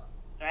going to go,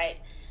 right?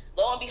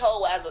 Lo and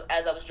behold, as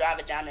I was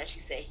driving down there, she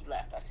said he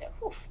left. I said,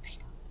 whew, thank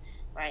God,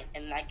 right?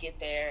 And I get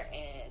there,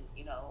 and,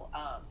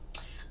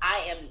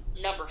 I am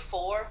number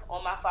 4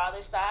 on my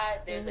father's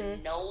side. There's a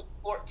known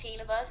 14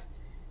 of us.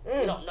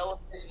 We don't know if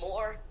there's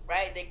more,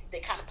 right? They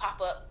kind of pop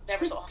up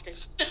never so often.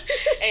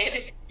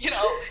 And,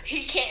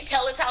 he can't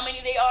tell us how many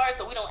they are,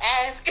 so we don't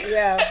ask.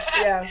 Yeah.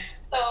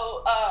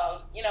 So,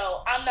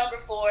 I'm number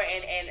 4,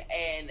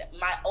 and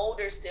my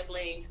older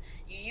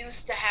siblings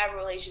used to have a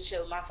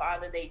relationship with my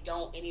father. They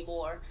don't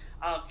anymore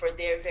for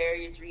their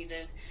various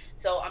reasons.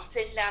 So I'm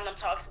sitting down and I'm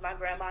talking to my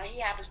grandma. And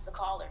he happens to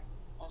call her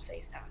on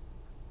FaceTime.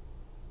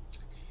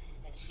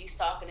 She's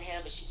talking to him,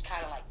 but she's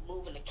kind of like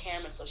moving the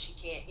camera so she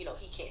can't, he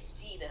can't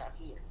see that I'm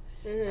here,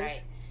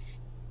 right?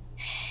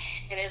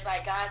 And it's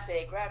like God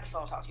said, grab the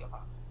phone, talk to your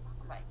father.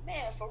 I'm like,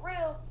 man, for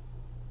real?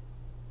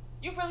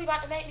 You really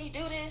about to make me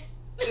do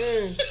this?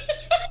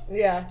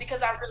 Yeah.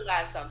 Because I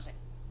realized something.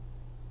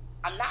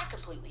 I'm not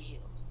completely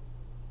healed.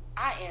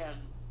 I am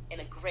in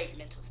a great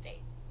mental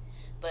state.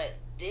 But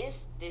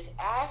this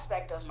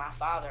aspect of my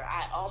father,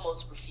 I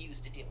almost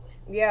refuse to deal with.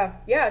 Yeah,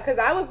 because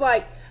I was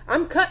like,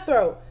 I'm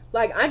cutthroat.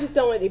 Like, I just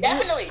don't.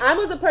 Definitely. I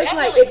was a person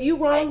like, if you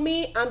wrong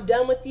me, I'm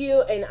done with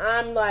you, and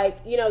I'm like,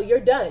 you're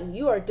done.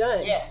 You are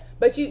done. Yeah.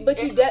 But you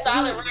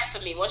solid right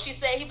for me. When she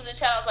said he was in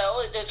town, I was like,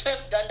 oh, the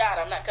trip's done died.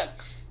 I'm not coming.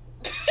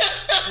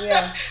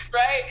 Yeah.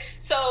 Right.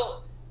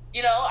 So,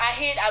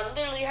 I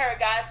literally heard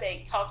God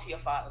say, talk to your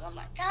father. And I'm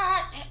like,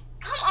 God,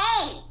 come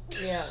on.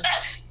 Yeah.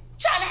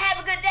 Trying to have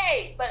a good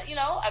day. But,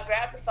 I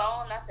grabbed the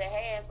phone and I said,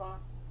 hey, Antoine.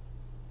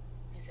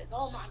 He says,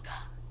 oh my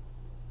God.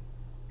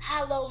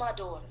 Hello, my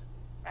daughter.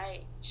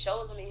 Right?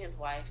 Shows me his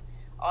wife.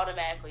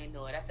 Automatically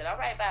knew it. I said, all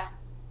right, bye.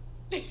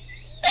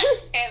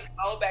 And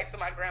on back to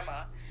my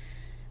grandma.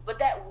 But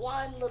that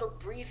one little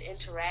brief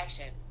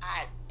interaction,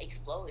 I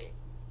exploded.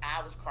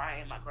 I was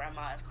crying. My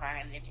grandma is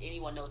crying. And if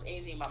anyone knows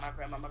anything about my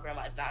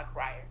grandma is not a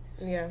crier.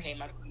 Yeah. Okay,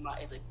 my grandma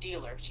is a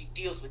dealer. She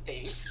deals with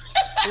things.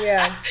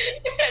 Yeah.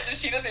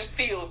 She doesn't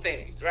feel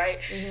things,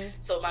 right? Mm-hmm.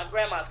 So my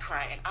grandma's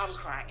crying. I'm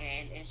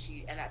crying.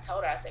 And I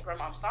told her, I said,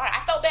 Grandma, I'm sorry. I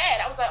felt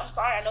bad. I was like, I'm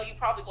sorry. I know you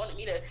probably wanted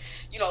me to,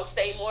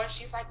 say more. And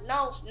she's like,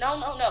 no.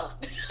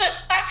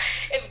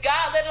 If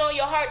God let it on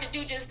your heart to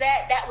do just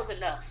that, that was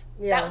enough.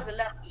 Yeah. That was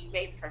enough. You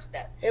made the first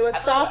step. It was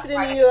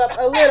softening you up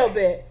a little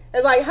bit.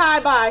 It's like,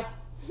 hi, bye.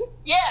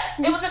 Yeah,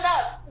 it was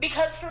enough.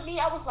 Because for me,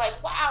 I was like,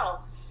 wow,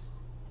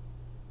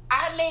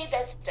 I made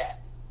that step.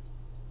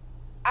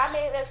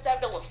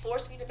 No one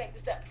forced me to make the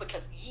step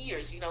because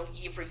years,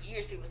 for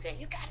years people saying,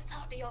 you got to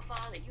talk to your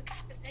father. You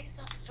got to say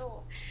something to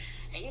him.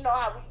 And you know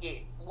how we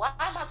get. Why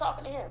am I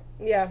talking to him?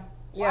 Yeah.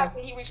 Why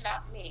isn't he reaching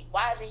out to me?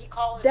 Why isn't he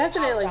calling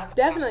Definitely. me?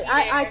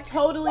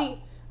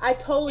 I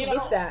totally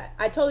get that.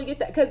 I totally get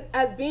that. Because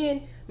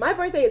my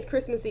birthday is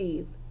Christmas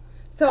Eve.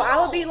 So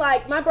I would be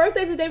like, my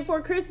birthday's the day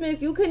before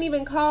Christmas. You couldn't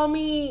even call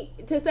me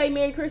to say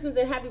Merry Christmas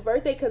and Happy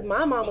Birthday because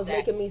my mom was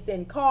making me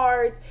send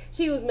cards.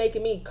 She was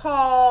making me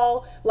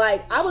call.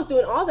 Like, I was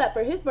doing all that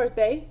for his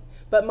birthday.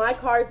 But my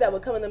cards that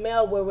would come in the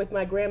mail were with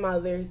my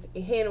grandmother's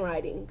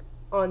handwriting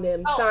on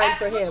them, signed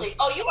absolutely. for him.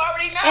 Oh, you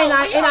already know.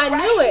 And I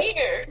knew it.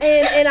 Here.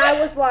 And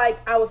I was like,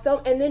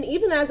 and then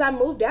even as I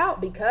moved out,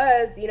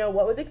 because,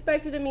 what was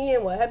expected of me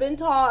and what had been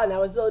taught, and I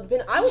was so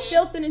dependent, I was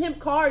still sending him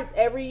cards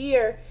every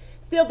year.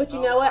 Still, but you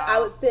know what? I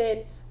would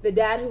send the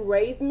dad who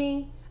raised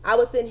me, I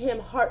would send him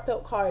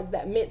heartfelt cards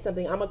that meant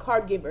something. I'm a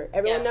card giver.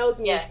 Everyone knows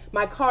me. Yeah.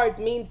 My cards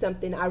mean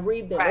something. I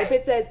read them. Right. If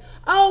it says,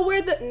 oh,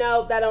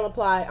 no, that don't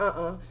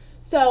apply.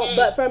 So,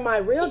 but for my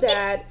real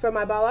dad, for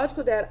my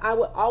biological dad, I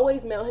would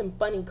always mail him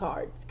funny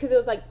cards because it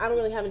was like, I don't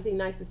really have anything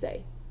nice to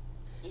say.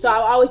 So I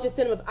would always just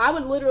send him, I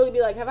would literally be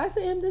like, have I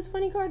sent him this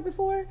funny card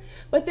before?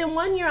 But then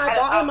one year I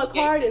bought him a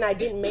card and I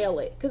didn't mail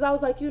it. Because I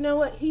was like, you know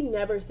what? He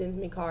never sends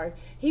me card.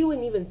 He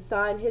wouldn't even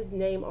sign his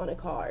name on a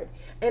card.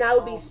 And I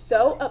would be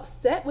so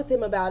upset with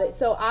him about it.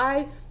 So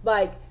I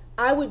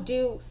I would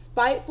do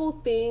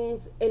spiteful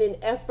things in an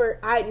effort.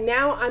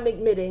 I'm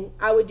admitting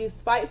I would do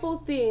spiteful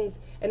things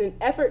in an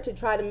effort to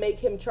try to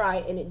make him try,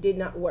 and it did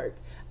not work.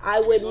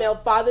 I would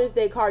mail Father's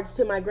Day cards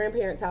to my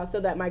grandparents' house so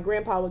that my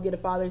grandpa would get a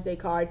Father's Day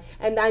card,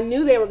 and I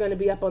knew they were going to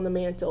be up on the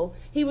mantle.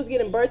 He was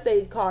getting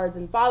birthday cards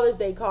and Father's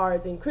Day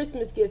cards and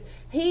Christmas gifts.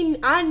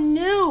 I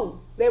knew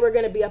they were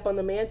going to be up on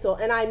the mantle,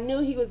 and I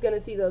knew he was going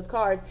to see those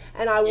cards,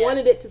 and I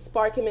wanted it to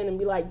spark him in and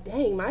be like,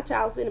 dang, my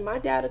child sending my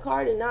dad a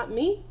card and not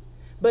me.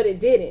 But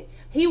it didn't.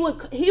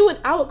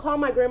 I would call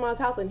my grandma's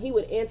house, and he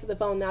would answer the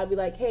phone, and I'd be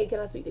like, hey, can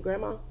I speak to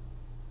grandma?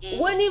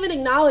 Wouldn't even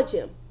acknowledge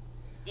him.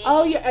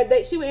 Oh,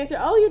 she would answer,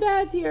 oh, your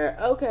dad's here.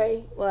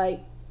 Okay.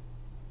 Like,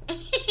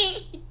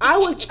 I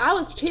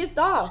was pissed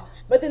off.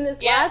 But then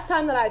this last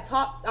time that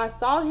I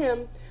saw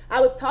him, I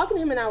was talking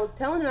to him, and I was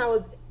telling him, I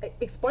was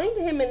explaining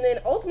to him, and then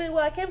ultimately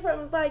what I came from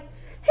was like,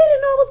 he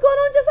didn't know what's going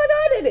on just like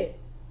I did it.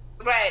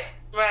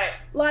 Right.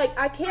 Like,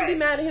 I can't be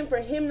mad at him for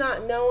him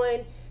not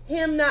knowing,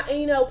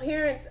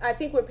 parents, I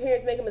think where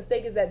parents make a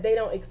mistake is that they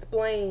don't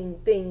explain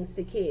things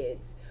to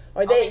kids.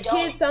 Or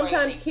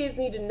sometimes kids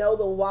need to know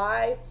the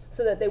why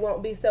so that they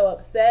won't be so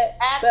upset.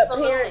 Absolutely.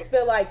 But parents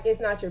feel like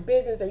it's not your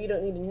business, or you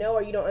don't need to know,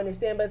 or you don't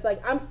understand. But it's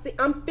like, I'm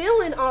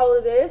feeling all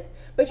of this,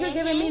 but you're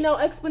giving me no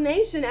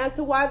explanation as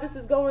to why this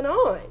is going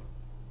on.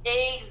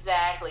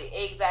 Exactly.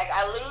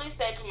 I literally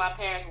said to my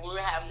parents when we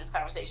were having this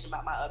conversation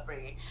about my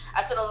upbringing,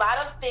 I said a lot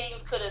of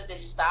things could have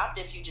been stopped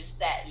if you just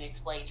sat and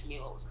explained to me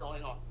what was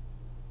going on.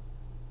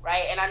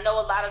 Right? And I know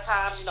a lot of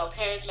times,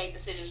 parents make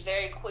decisions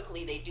very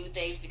quickly. They do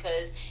things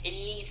because it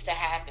needs to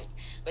happen.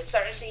 But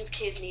certain things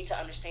kids need to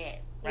understand,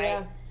 right?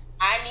 Yeah.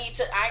 I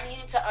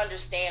needed to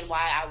understand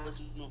why I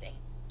was moving.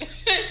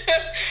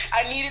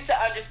 I needed to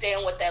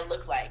understand what that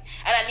looked like.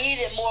 And I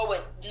needed it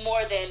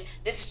more than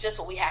this is just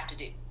what we have to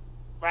do,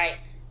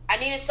 right? I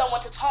needed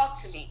someone to talk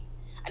to me.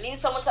 I needed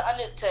someone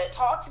to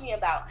talk to me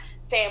about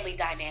family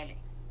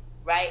dynamics,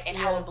 right? And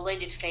how a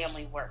blended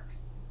family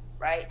works.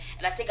 Right?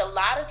 And I think a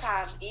lot of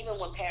times, even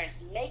when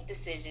parents make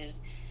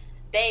decisions,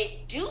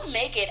 they do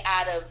make it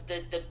out of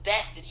the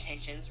best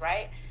intentions,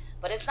 right?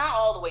 But it's not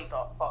all the way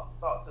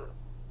thought through.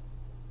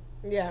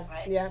 Yeah.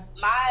 Right? Yeah.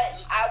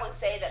 I would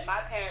say that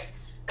my parents,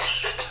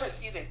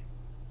 excuse me,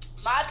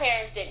 my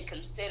parents didn't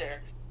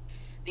consider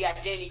the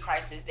identity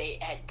crisis they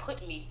had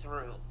put me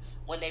through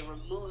when they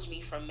removed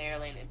me from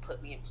Maryland and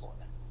put me in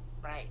Florida.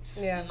 Right?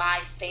 Yeah. My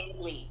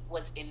family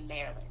was in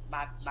Maryland.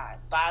 My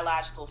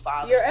biological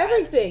father. You're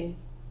everything.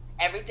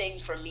 Everything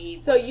for me.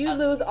 So you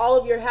lose all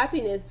of your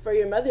happiness for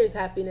your mother's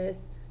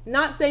happiness.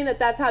 Not saying that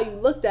that's how you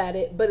looked at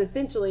it, but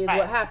essentially is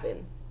what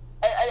happens.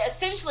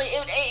 Essentially,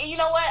 you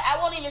know what?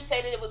 I won't even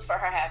say that it was for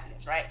her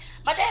happiness, right?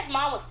 My dad's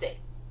mom was sick.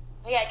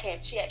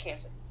 She had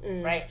cancer,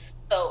 right?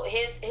 So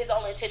his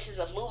only intentions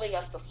of moving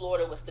us to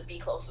Florida was to be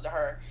closer to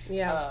her,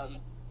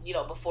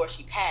 before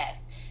she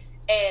passed.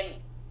 And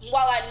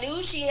while I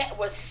knew she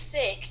was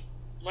sick,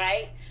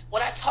 right?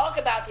 When I talk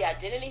about the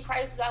identity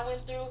crisis I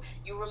went through,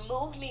 you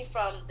removed me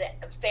from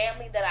the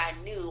family that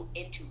I knew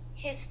into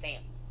his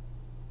family.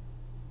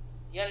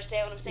 You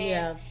understand what I'm saying?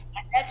 Yeah.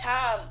 At that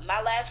time, my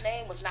last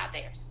name was not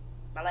theirs.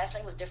 My last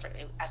name was different.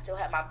 I still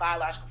had my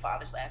biological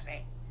father's last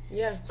name.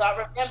 Yeah. So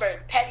I remember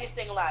pettiest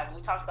thing alive. When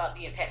we talked about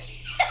being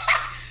petty.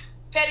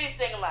 Pettiest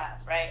thing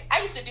alive, right?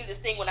 I used to do this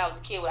thing when I was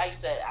a kid.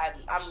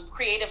 I'm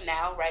creative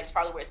now, right? It's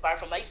probably where it inspired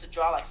from. I used to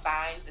draw like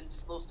signs and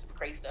just little stupid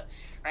crazy stuff,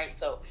 right?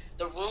 So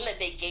the room that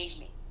they gave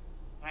me,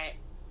 right?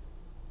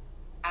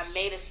 I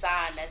made a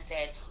sign that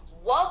said,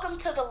 "Welcome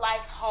to the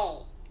Life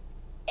Home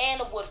and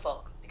the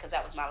Woodfolk," because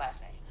that was my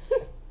last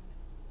name.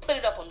 Put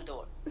it up on the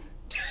door.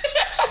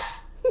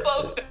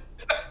 Close the door.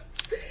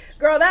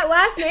 Girl, that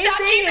last name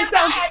thing is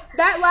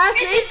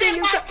This is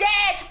in my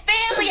dad's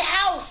family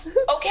house,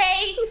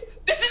 okay?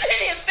 This is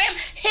in his family.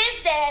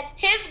 His dad,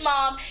 his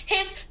mom,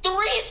 his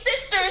 3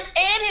 sisters,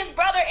 and his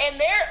brother, and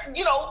their,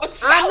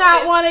 spouses. I'm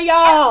not one of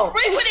y'all.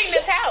 Frequenting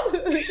this house.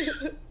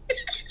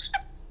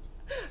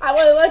 I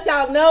want to let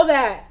y'all know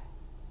that.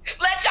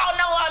 Let y'all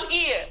know I'm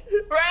here,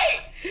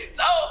 right?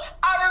 So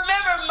I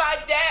remember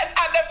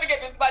I'll never forget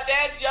this, my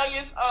dad's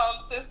youngest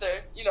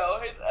sister,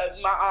 his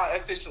my aunt,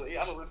 essentially.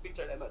 I don't really speak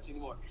to her that much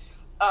anymore.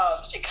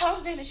 She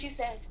comes in and she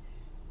says,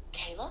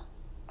 "Kayla?"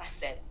 I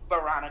said,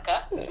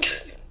 "Veronica." Who do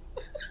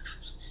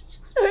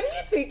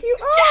you think you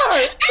are?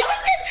 I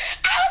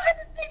was in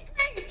the 6th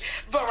grade.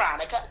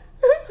 "Veronica."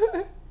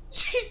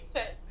 She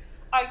says,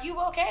 "Are you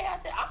okay?" I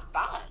said, "I'm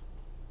fine."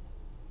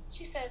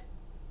 She says,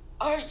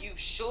 "Are you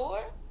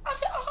sure?" I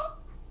said, "Uh-huh."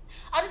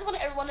 I just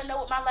wanted everyone to know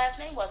what my last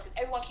name was, because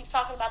everyone keeps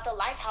talking about the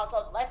Life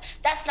Household of Life.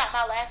 That's not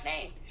my last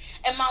name.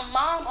 And my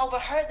mom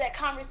overheard that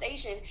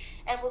conversation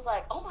and was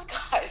like, "Oh my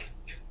God."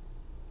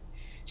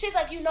 She's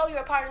like, "You're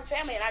a part of this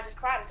family." And I just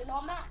cried. I said, "No,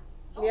 I'm not.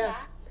 No, I'm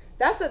not."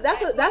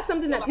 That's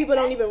something that people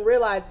don't even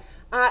realize.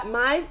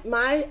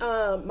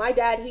 My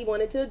dad, he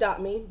wanted to adopt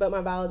me, but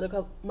my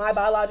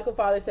biological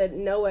father said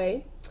no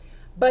way.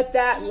 But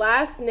that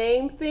last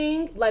name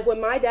thing, like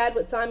when my dad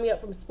would sign me up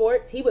from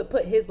sports, he would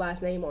put his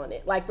last name on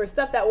it. Like for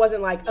stuff that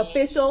wasn't like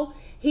official,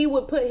 he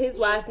would put his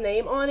last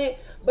name on it.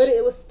 But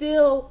it was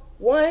still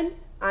one,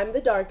 I'm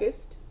the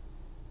darkest.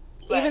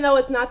 Right. Even though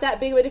it's not that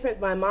big of a difference.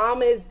 My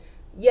mom is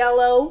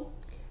yellow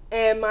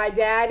and my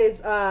dad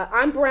is,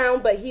 I'm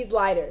brown, but he's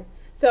lighter.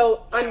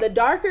 So I'm the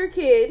darker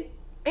kid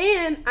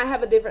and I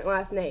have a different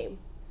last name.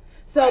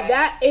 So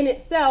that in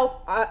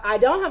itself, I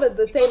don't have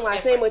the same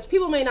last name, which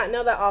people may not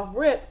know that off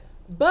rip,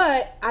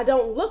 but I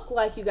don't look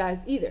like you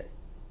guys either.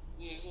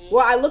 Mm-hmm.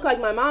 Well, I look like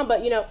my mom,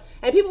 but, you know,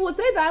 and people would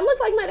say that I look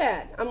like my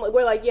dad.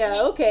 We're like,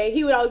 yeah, okay.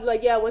 He would always be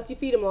like, yeah, once you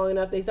feed them long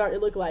enough, they start to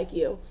look like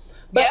you.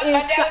 But my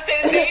dad would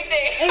say the same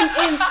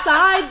thing.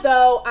 Inside,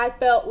 though, I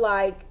felt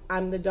like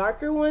I'm the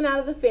darker one out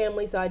of the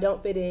family, so I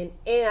don't fit in,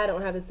 and I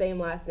don't have the same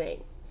last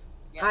name.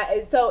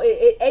 Yeah. So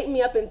it ate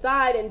me up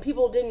inside, and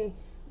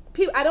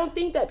I don't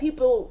think that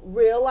people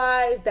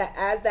realize that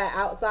as that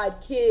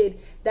outside kid,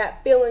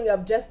 that feeling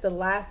of just the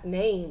last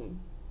name.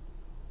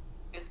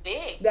 It's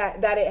big.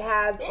 That it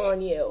has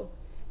on you.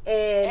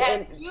 And it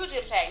has a huge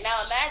impact. Now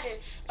imagine,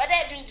 my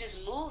dad didn't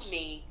just move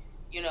me,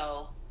 you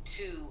know,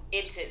 into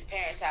his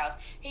parents'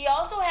 house. He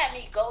also had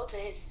me go to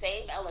his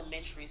same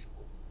elementary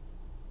school.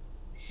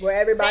 Where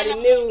everybody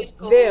knew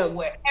them.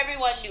 Where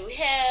everyone knew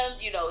him.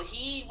 You know,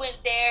 he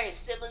went there, his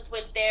siblings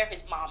went there,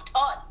 his mom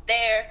taught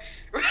there,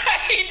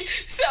 right?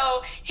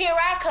 So here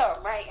I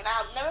come, right? And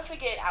I'll never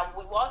forget,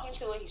 we walk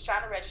into it, he's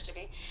trying to register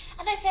me,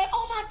 and they say,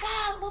 oh my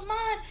God,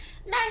 Lamont,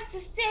 nice to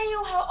see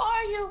you, how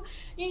are you?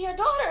 You're your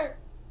daughter.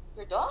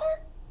 Your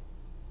daughter?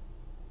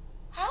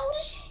 How old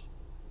is she?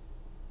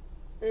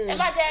 And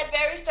my dad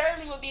very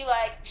sternly would be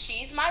like,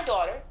 she's my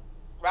daughter,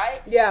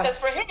 right? Yeah. Because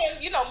for him,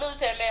 you know,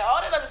 military man, all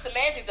that other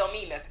semantics don't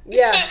mean nothing.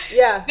 Yeah,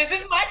 yeah. This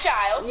is my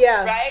child,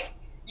 right?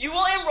 You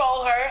will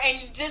enroll her,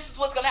 and this is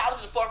what's going to happen. I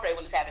was in the 4th grade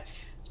when this happened.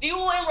 You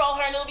will enroll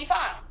her, and it'll be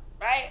fine,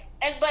 right?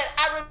 But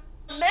I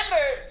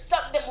remember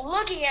them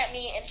looking at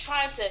me and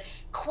trying to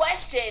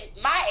question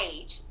my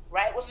age,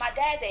 right, with my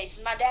dad's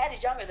age. My dad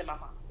is younger than my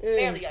mom,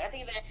 fairly young. I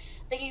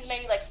think he's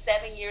maybe like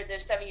 7 years. They're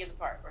 7 years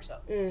apart or so,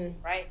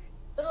 right?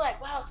 So they're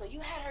like, wow, so you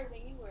had her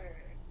when you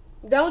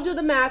were... Don't do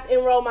the math,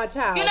 enroll my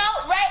child. You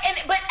know,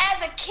 right? But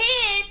as a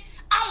kid,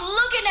 I'm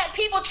looking at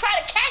people try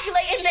to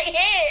calculate in their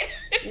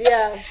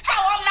head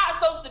how I'm not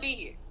supposed to be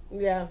here.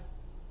 Yeah.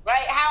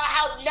 Right?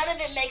 How none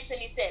of it makes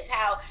any sense.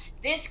 How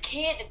this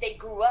kid that they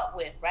grew up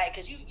with, right?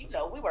 Because you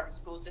know, we work in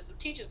school system.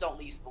 Teachers don't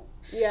leave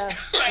schools. Yeah.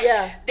 Right?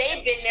 Yeah.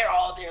 They've been there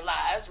all their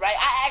lives, right?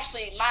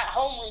 My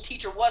homeroom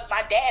teacher was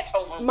my dad's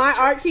homeroom teacher. My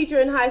art teacher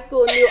in high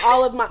school knew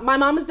all of my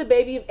mom is the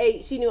baby of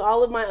 8. She knew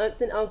all of my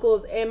aunts and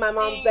uncles and my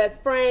mom's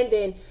best friend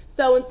and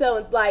so.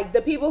 And like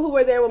the people who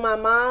were there when my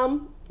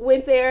mom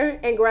went there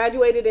and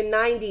graduated in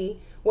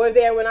 90 were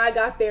there when I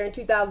got there in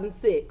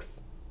 2006.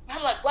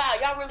 I'm like, wow,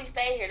 y'all really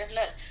stay here. That's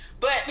nuts.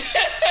 But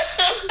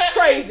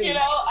crazy. You know,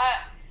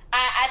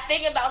 I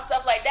think about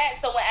stuff like that.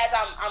 So as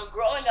I'm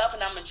growing up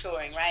and I'm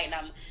maturing, right, and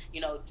I'm,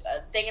 you know,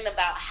 thinking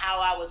about how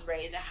I was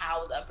raised and how I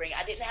was upbringing,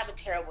 I didn't have a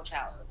terrible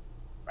childhood,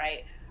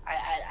 right?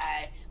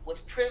 I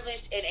was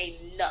privileged in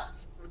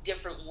enough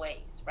different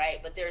ways, right?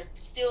 But there's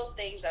still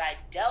things that I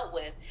dealt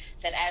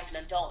with that as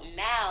an adult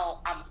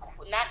now I'm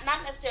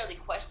not necessarily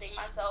questioning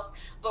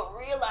myself, but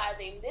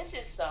realizing this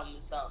is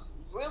some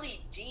really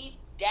deep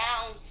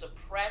down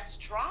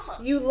suppressed trauma.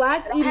 You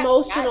lacked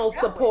emotional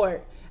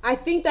support. I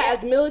think that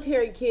as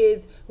military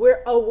kids,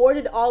 we're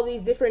awarded all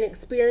these different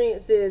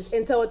experiences.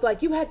 And so it's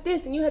like, you had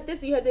this and you had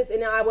this and you had this.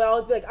 And I would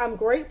always be like, I'm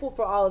grateful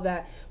for all of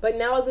that. But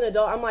now as an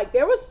adult, I'm like,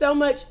 there was so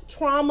much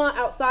trauma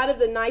outside of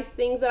the nice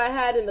things that I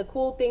had and the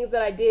cool things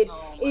that I did.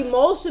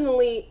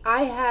 Emotionally,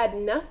 I had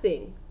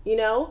nothing, you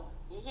know?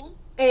 Mm-hmm.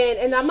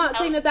 And I'm not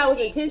saying that was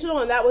intentional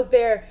and that was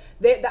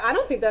I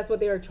don't think that's what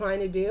they were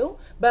trying to do.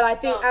 But I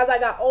think as I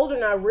got older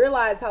and I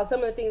realized how some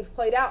of the things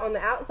played out on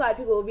the outside,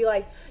 people would be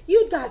like,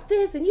 you got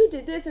this and you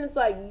did this. And it's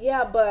like,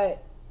 yeah,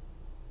 but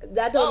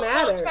that don't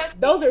matter.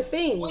 Those are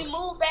things. We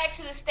moved back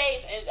to the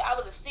States and I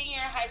was a senior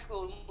in high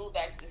school. We moved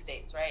back to the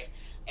States, right?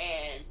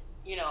 And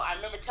you know, I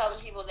remember telling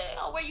people that,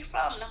 oh, where you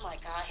from? And I'm like,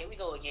 God, here we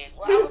go again.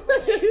 Well, I was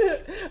living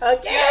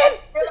again.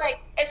 They're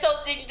like, and so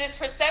this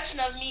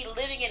perception of me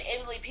living in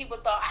Italy, people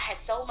thought I had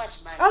so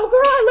much money. Oh,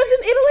 girl, I lived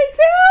in Italy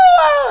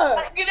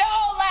too. You know,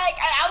 like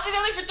I was in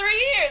Italy for 3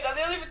 years.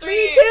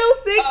 Me too,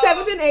 6th,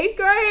 7th, and 8th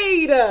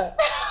grade.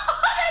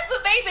 That's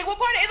amazing.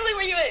 What part of Italy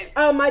were you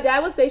in? My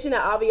dad was stationed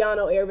at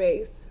Aviano Air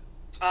Base.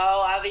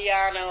 Oh,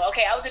 Aviano.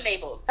 Okay, I was in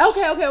Naples.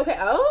 Okay.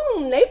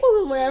 Oh,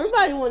 Naples is where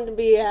everybody wanted to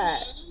be at.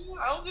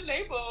 I was in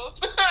Naples.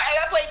 And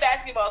I played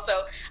basketball, so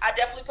I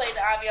definitely played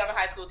the Aviano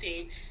high school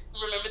team.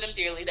 Remember them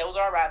dearly. Those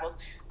were our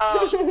rivals.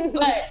 But,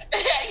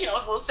 you know, a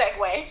little segue.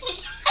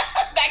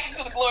 Back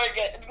into the glory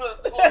days.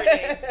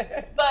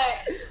 But,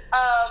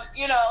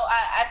 you know,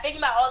 I think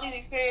about all these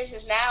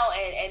experiences now,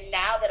 and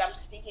now that I'm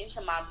speaking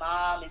to my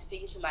mom and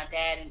speaking to my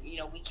dad, and, you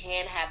know, we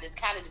can have this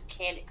kind of just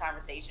candid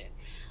conversation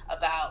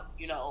about,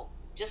 you know,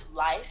 just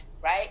life,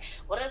 right?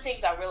 One of the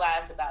things I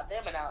realized about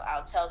them, and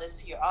I'll tell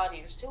this to your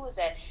audience too, is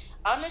that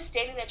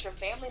understanding that your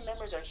family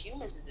members are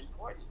humans is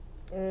important.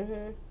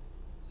 Mm-hmm.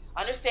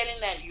 Understanding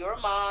that your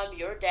mom,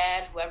 your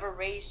dad, whoever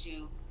raised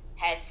you,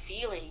 has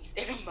feelings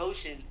and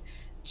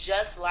emotions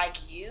just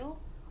like you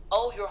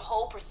oh, your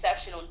whole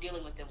perception on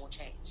dealing with them will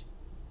change,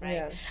 right?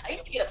 Yeah. I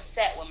used to get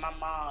upset when my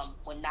mom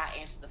would not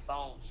answer the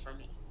phone for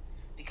me.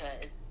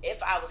 Because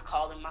if I was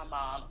calling my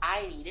mom,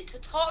 I needed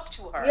to talk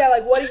to her. Yeah,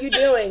 like, what are you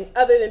doing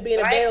other than being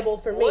right? available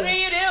for me? What are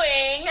you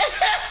doing?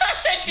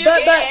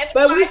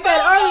 But we said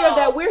earlier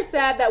that we're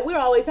sad that we're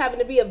always having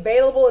to be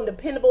available and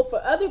dependable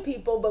for other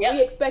people, but we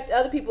expect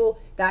other people.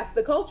 That's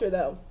the culture,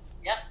 though.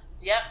 Yep.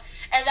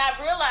 And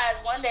I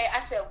realized one day, I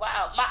said,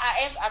 wow.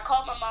 I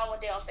called my mom one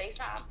day on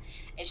FaceTime,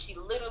 and she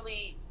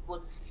literally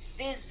was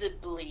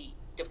visibly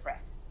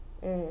depressed.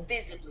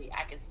 Visibly.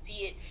 I could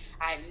see it.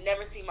 I had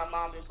never seen my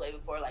mom this way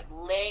before, like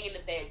laying in the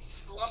bed,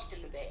 slumped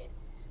in the bed,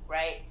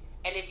 right?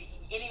 And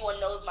if anyone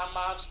knows my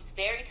mom, she's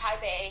very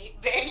type A,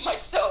 very much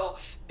so,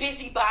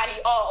 busybody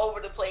all over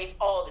the place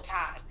all the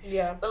time.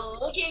 Yeah. But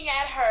looking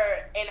at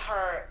her in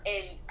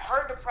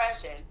her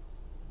depression,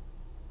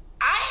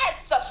 I had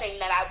something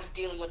that I was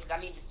dealing with that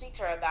I need to speak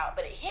to her about,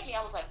 but it hit me.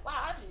 I was like, wow,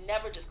 I've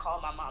never just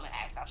called my mom and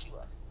asked how she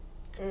was.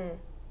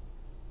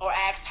 Or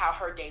asked how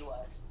her day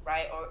was,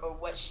 right? Or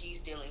what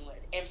she's dealing with.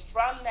 And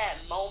from that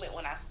moment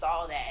when I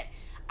saw that,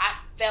 I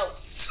felt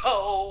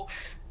so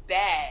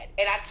bad.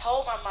 And I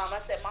told my mom, I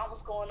said, Mom,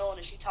 what's going on?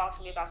 And she talked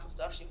to me about some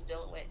stuff she was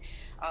dealing with.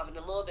 And a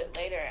little bit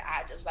later,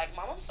 I was like,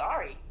 Mom, I'm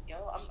sorry.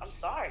 I'm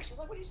sorry. She's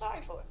like, what are you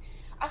sorry for?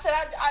 I said,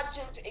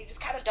 it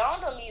just kind of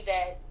dawned on me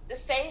that the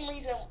same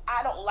reason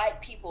I don't like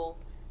people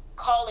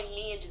calling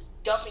me and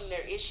just dumping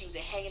their issues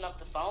and hanging up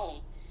the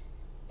phone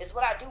is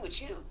what I do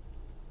with you.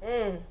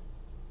 And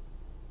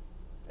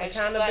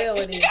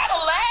Accountability. She kind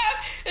of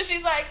laughed, and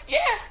she's like, yeah.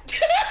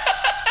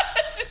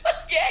 She's like,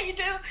 yeah, you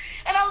do.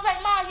 And I was like,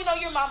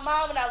 Mom, you're my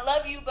mom, and I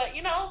love you, but,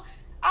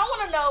 I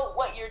want to know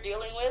what you're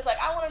dealing with. Like,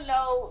 I want to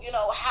know,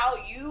 how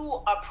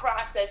you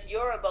process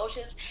your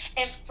emotions.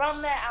 And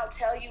from that, I'll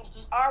tell you,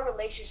 our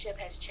relationship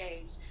has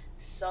changed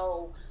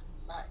so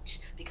much.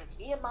 Because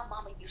me and my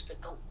mama used to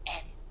go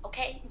at it,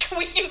 okay?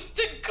 We used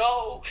to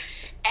go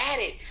at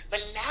it. But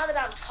now that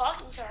I'm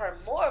talking to her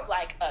more of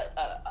like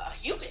a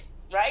human,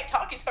 right?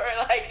 Talking to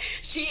her like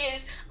she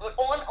is on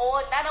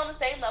not on the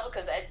same level,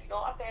 because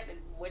our family,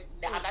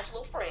 I'm not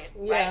your little friend,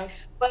 right?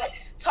 But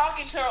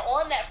talking to her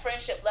on that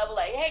friendship level,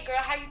 like, hey girl,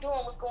 how you doing?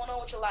 What's going on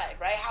with your life,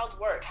 right? How's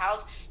work?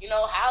 How's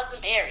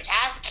the marriage?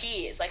 How's the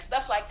kids? Like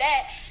stuff like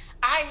that.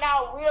 I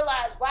now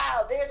realize,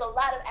 wow, there's a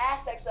lot of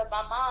aspects of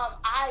my mom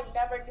I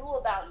never knew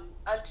about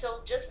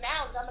until just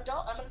now that I'm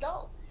an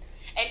adult.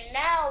 And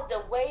now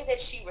the way that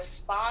she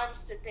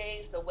responds to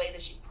things, the way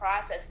that she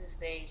processes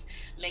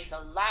things makes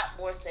a lot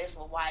more sense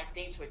for why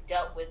things were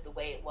dealt with the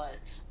way it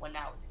was when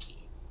I was a kid.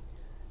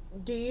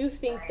 Do you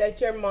think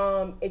that your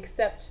mom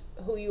accepts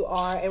who you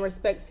are and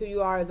respects who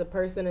you are as a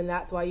person, and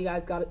that's why you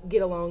guys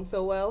get along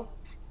so well?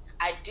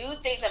 I do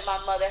think that my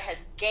mother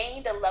has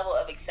gained a level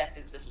of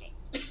acceptance of me.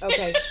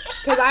 Okay,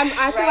 because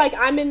I feel like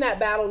I'm in that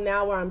battle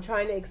now where I'm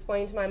trying to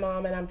explain to my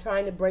mom and I'm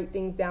trying to break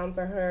things down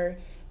for her.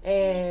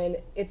 And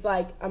it's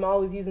like I'm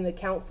always using the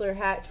counselor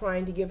hat,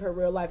 trying to give her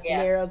real life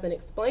scenarios and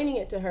explaining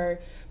it to her.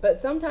 But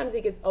sometimes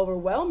it gets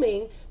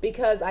overwhelming,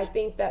 because I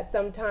think that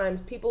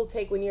sometimes people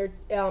take, when you're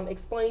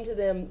explaining to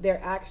them their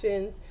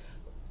actions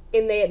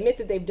and they admit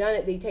that they've done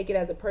it, they take it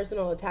as a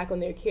personal attack on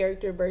their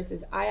character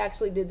versus I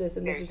actually did this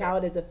and this is how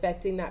it is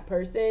affecting that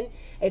person.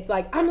 It's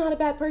like, I'm not a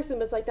bad person,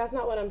 but it's like, that's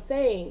not what I'm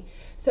saying.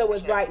 So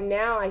with right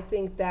now, I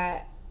think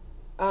that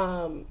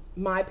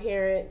my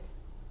parents,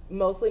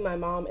 mostly my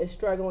mom, is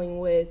struggling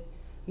with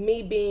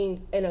me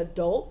being an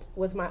adult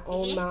with my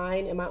own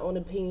mind and my own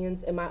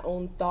opinions and my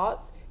own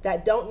thoughts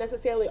that don't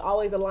necessarily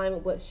always align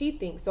with what she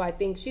thinks. So I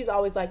think she's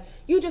always like,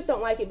 you just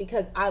don't like it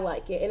because I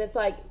like it. And it's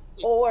like,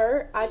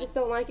 or I just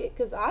don't like it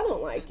because I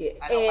don't like it.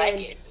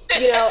 And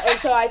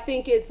so I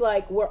think it's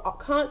like we're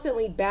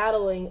constantly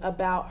battling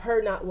about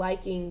her not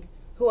liking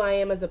who I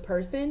am as a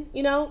person,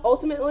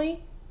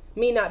 ultimately.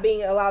 Me not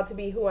being allowed to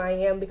be who I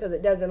am because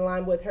it doesn't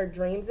align with her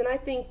dreams. And I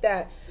think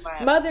that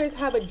mothers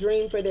have a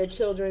dream for their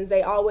children.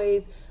 They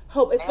always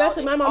hope,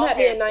 especially my mom had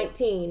me at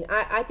 19.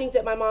 I think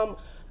that my mom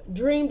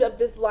dreamed of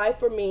this life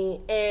for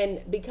me,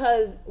 and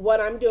because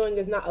what I'm doing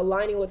is not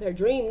aligning with her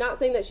dream, not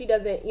saying that she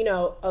doesn't,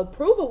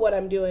 approve of what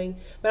I'm doing,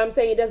 but I'm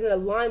saying it doesn't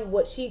align with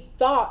what she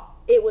thought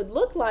it would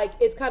look like,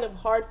 it's kind of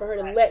hard for her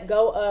to let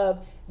go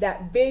of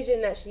that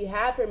vision that she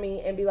had for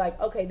me and be like,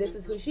 okay, this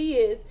is who she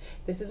is.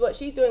 This is what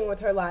she's doing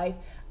with her life.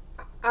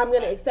 I'm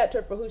going to accept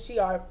her for who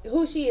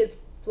she is,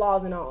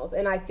 flaws and alls.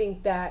 And I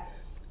think that,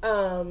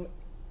 and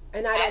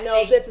I don't know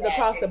if this is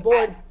across the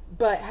board,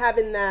 but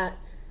having that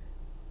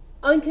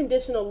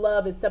unconditional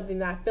love is something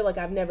that I feel like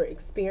I've never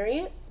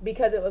experienced,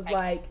 because it was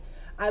like,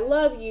 I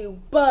love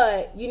you,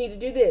 but you need to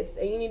do this,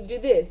 and you need to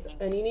do this,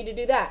 and you need to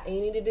do that, and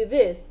you need to do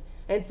this.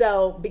 And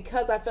so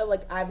because I felt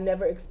like I've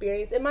never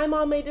experienced, and my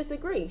mom may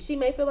disagree. She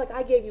may feel like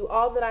I gave you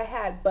all that I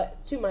had,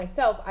 but to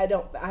myself, I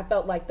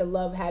felt like the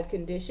love had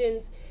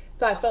conditions.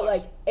 So I felt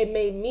like it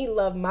made me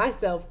love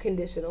myself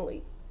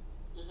conditionally.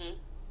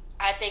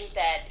 I think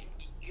that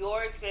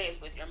your experience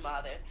with your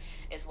mother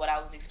is what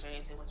I was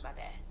experiencing with my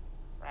dad,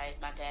 right?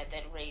 My dad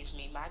that raised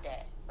me, my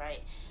dad, right?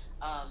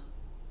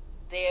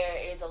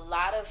 there is a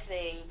lot of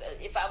things.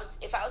 If I was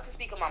to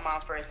speak of my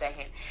mom for a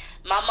second,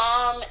 my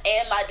mom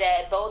and my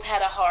dad both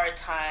had a hard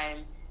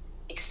time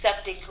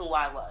accepting who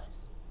I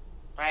was,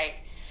 right?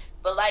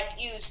 But like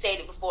you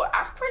stated before,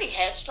 I'm pretty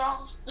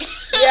headstrong.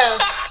 Yeah.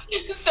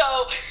 So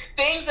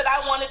things that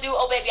I want to do,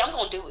 oh baby, I'm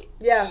gonna do it.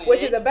 Yeah,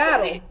 which is a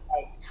battle.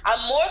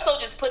 I'm more so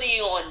just putting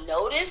you on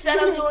notice that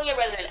I'm doing it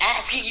rather than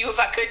asking you if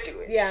I could do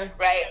it. Yeah.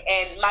 Right?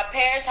 And my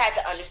parents had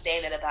to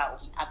understand that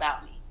about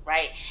me,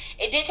 right?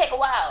 It did take a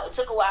while. It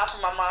took a while for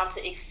my mom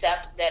to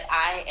accept that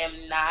I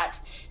am not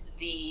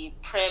the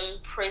prim,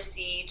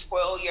 prissy,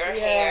 twirl your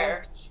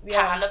hair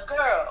kind of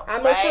girl.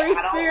 I'm right? a free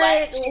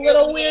spirit,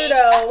 little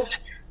weirdo.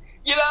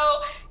 You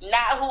know,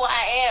 not who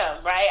I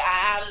am, right?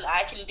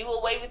 I can do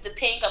away with the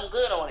pink. I'm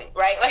good on it,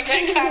 right? Like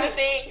that kind of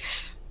thing.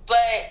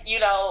 But, you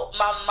know,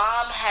 my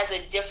mom has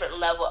a different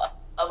level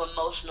of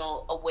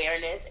emotional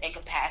awareness and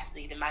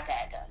capacity than my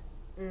dad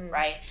does,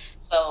 right?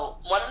 So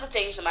one of the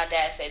things that my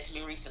dad said to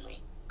me recently,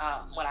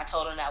 when I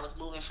told him that I was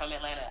moving from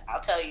Atlanta,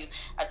 I'll tell you,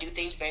 I do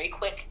things very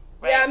quick.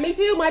 Right? Yeah, me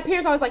too. My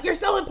parents always like, you're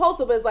so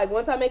impulsive, but it's like,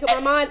 once I make up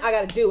my mind, I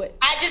gotta do it.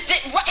 I just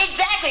did,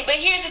 exactly. But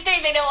here's the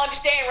thing they don't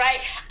understand, right?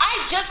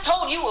 I just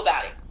told you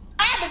about it.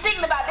 I've been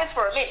thinking about this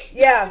for a minute.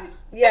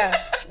 Yeah.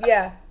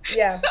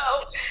 So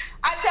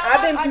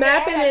I've been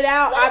mapping it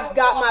out. I've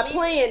got my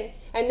plan,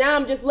 and now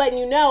I'm just letting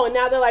you know. And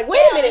now they're like, wait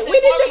a minute, we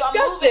didn't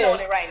discuss this. I'm moving on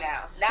it right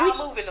now. I'm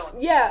moving on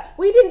it. Yeah,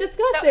 we didn't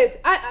discuss this.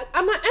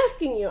 I'm not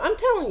asking you. I'm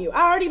telling you.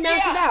 I already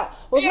mapped it out.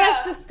 Well,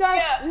 let's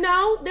discuss.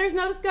 No, there's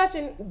no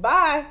discussion.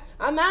 Bye.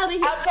 I'm out of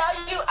here. I'll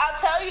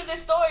tell you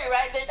this story,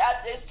 right?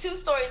 There's two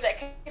stories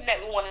that connect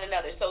with one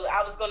another. So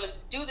I was going to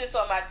do this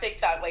on my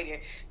TikTok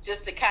later,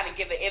 just to kind of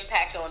give an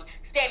impact on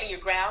standing your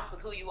ground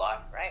with who you are,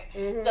 right?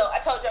 Mm-hmm. So I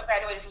told you I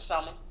graduated from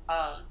Spelman.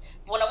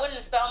 When I went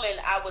into Spelman,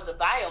 I was a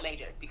bio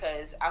major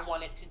because I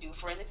wanted to do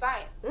forensic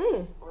science.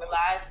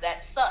 Realized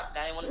that sucked.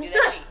 I didn't want to do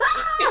that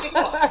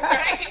anymore,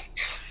 right?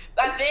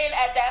 But then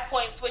at that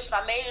point, switched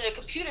my major to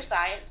computer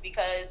science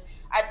because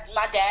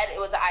my dad, it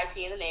was an IT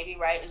in the Navy,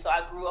 right? And so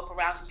I grew up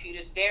around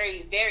computers,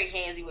 very, very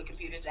handsy with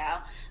computers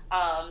now.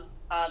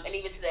 And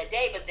even to that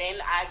day, but then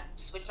I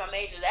switched my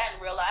major to that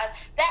and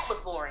realized that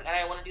was boring. And I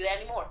didn't want to do that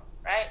anymore,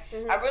 right?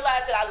 Mm-hmm. I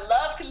realized that I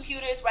love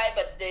computers, right?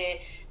 But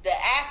the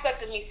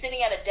aspect of me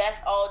sitting at a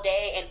desk all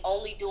day and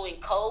only doing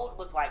code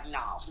was like, no,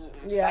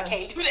 I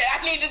can't do that.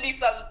 I need to be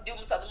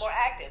doing something more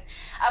active.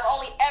 I've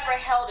only ever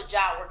held a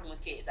job working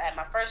with kids. I had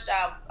my first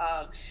job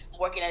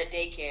working at a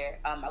daycare,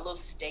 my little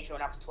sister's daycare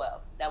when I was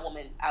 12. That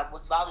woman, I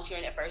was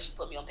volunteering at first. She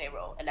put me on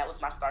payroll, and that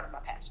was my start of my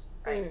passion,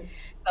 right?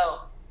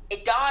 So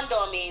it dawned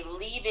on me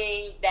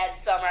leaving that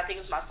summer. I think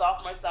it was my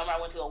sophomore summer.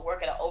 I went to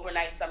work at an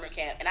overnight summer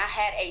camp, and I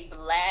had a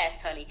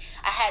blast, honey.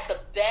 I had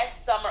the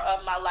best summer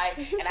of my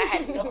life, and I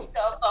had no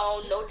cell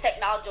phone, no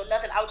technology, or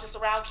nothing. I was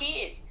just around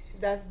kids.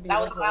 That's beautiful. I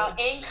was around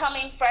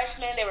incoming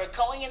freshmen. They were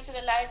going into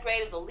the 9th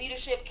grade. It was a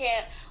leadership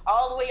camp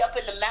all the way up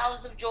in the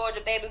mountains of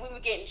Georgia, baby. We were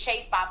getting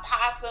chased by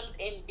possums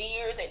and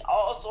deers and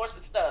all sorts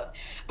of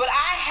stuff. But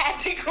I had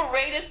the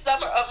greatest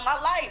summer of my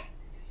life.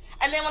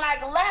 And then when I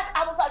left,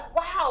 I was like,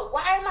 wow,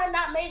 why am I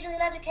not majoring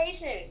in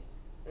education?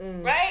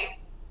 Right?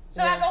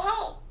 So I go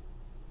home.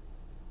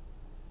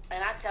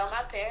 And I tell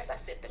my parents, I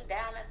sit them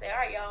down, I say, all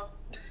right, y'all.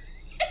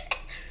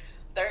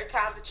 Third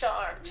time's a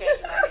charm,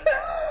 change my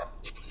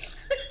name.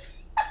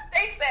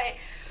 They say,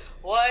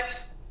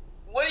 what?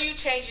 What are you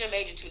changing your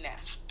major to now?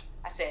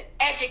 I said,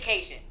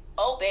 education.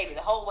 Oh, baby,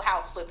 the whole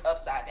house flipped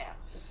upside down.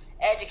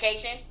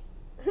 Education?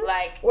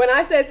 Like. When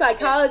I said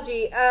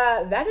psychology,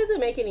 that doesn't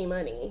make any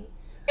money.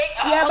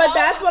 But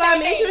that's what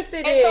I'm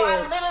interested in. So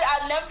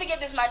I'll never forget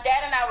this. My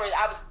dad and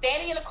I was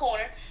standing in a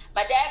corner.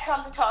 My dad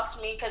comes and talks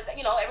to me because,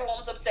 you know, everyone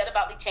was upset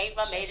about they changed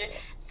my major.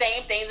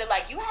 Same things. They're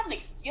like, you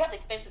have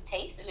expensive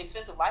taste and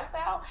expensive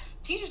lifestyle.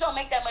 Teachers don't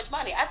make that much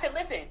money. I said,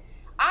 listen,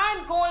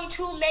 I'm going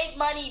to make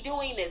money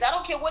doing this. I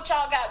don't care what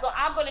y'all got going.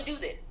 I'm going to do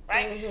this,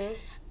 right?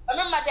 I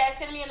remember my dad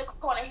sitting me in the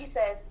corner. He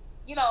says,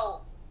 you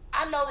know,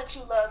 I know that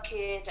you love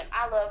kids and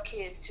I love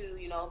kids too,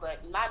 you know,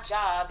 but my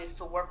job is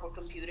to work with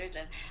computers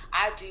and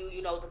I do,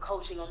 you know, the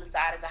coaching on the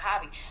side as a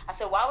hobby. I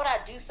said, why would I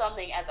do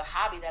something as a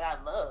hobby that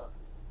I love?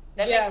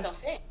 That makes no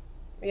sense.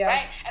 Yeah.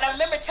 Right? And I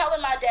remember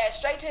telling my dad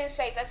straight to his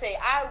face, I say,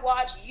 I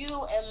watch you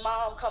and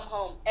mom come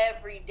home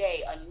every day,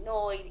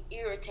 annoyed,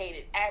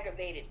 irritated,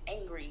 aggravated,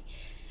 angry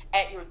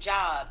at your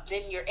job.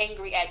 Then you're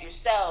angry at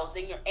yourselves.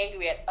 Then you're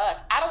angry at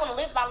us. I don't want to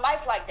live my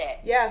life like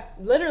that. Yeah,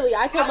 literally.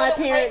 I tell my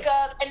parents. Wake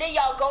up and then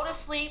y'all go to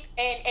sleep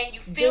and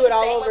you feel the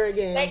same way.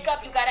 Again. Wake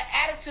up, you got an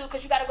attitude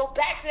because you got to go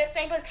back to that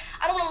same place.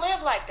 I don't want to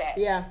live like that.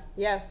 Yeah.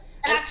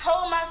 And I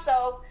told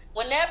myself,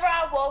 whenever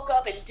I woke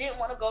up and didn't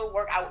want to go to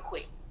work, I would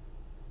quit.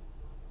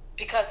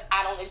 Because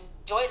I don't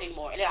enjoy it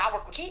anymore. And then I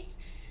work with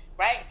kids.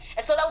 Right? And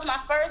so that was my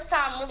first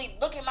time really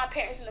looking my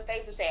parents in the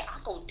face and saying,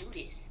 I'm going to do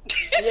this.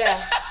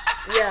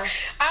 Yeah.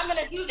 I'm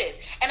going to do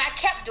this. And I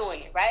kept doing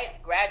it,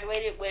 right?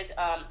 Graduated with,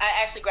 I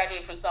actually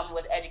graduated from Spelman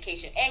with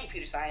education and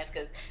computer science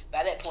because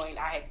by that point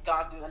I had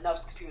gone through enough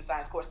computer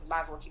science courses,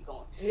 might as well keep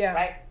going. Yeah.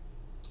 Right?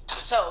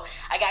 So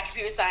I got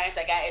computer science,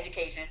 I got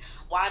education.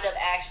 Wound up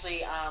actually,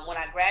 when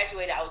I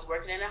graduated, I was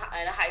working in a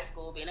high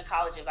school, being a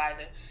college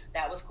advisor.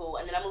 That was cool.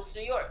 And then I moved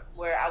to New York,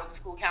 where I was a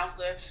school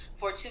counselor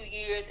for 2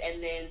 years.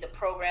 And then the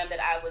program that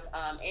I was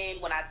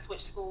in, when I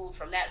switched schools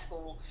from that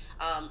school,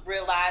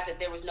 realized that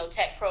there was no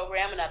tech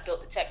program, and I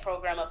built the tech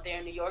program up there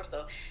in New York.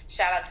 So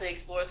shout out to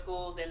Explore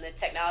Schools and the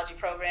technology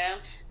program.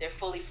 They're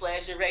fully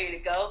fledged and ready to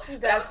go.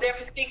 But I was there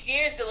for 6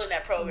 years building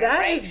that program. That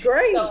right? is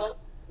great. So,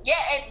 yeah,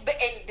 and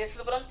this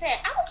is what I'm saying.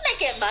 I was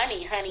making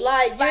money, honey.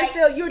 Like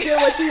you were doing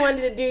what you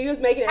wanted to do. You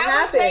was making it happen.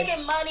 I was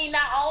making money,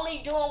 not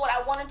only doing what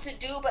I wanted to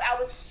do, but I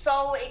was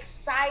so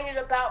excited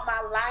about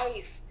my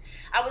life.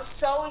 I was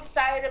so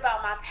excited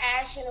about my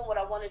passion and what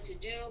I wanted to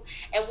do.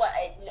 And what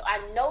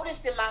I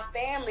noticed in my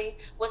family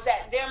was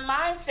that their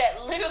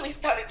mindset literally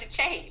started to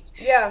change.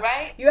 Yeah.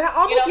 Right? You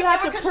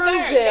have to prove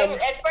them.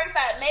 At first,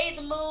 I made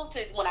the move to,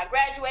 when I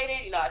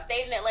graduated, I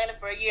stayed in Atlanta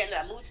for a year, and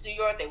then I moved to New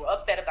York. They were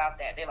upset about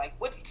that. They're like,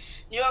 what?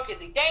 New York,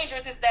 is it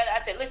dangerous? Is that? I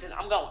said, listen,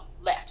 I'm going.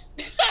 Left.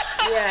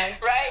 Yeah.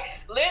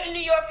 Right? Lived in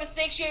New York for 6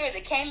 years.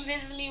 They came and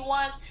visited me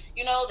once.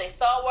 They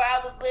saw where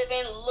I was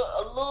living,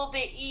 a little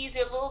bit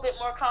easier, a little bit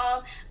more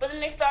calm. But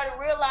then they started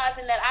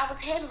realizing that I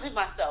was handling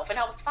myself, and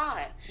I was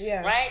fine.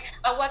 Yeah. Right?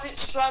 I wasn't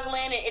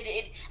struggling.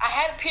 I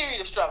had a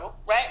period of struggle,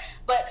 right?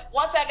 But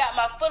once I got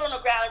my foot on the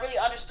ground and really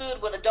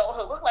understood what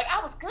adulthood looked like, I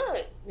was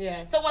good.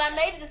 Yeah. So when I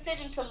made the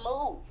decision to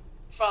move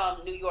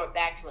from New York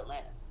back to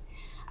Atlanta,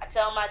 I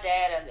tell my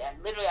dad,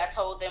 and literally I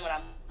told them, and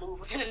I moved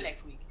within the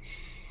next week.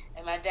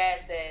 And my dad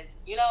says,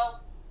 you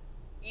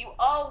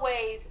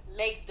always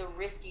make the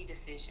risky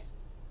decision.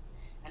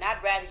 And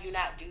I'd rather you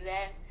not do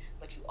that,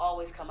 but you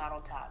always come out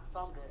on top.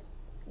 So I'm good.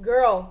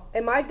 Girl,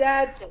 in my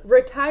dad's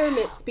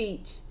retirement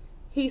speech,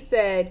 he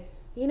said,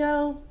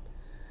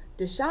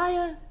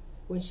 Deshaya,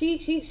 when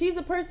she's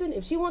a person,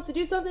 if she wants to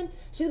do something,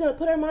 she's going to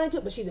put her mind to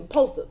it, but she's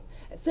impulsive.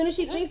 As soon as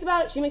she thinks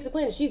about it, she makes a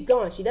plan and she's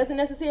gone. She doesn't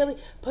necessarily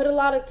put a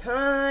lot of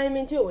time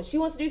into it when she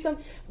wants to do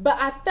something.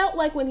 But I felt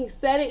like when he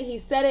said it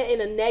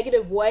in a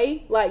negative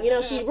way. Like,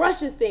 she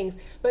rushes things.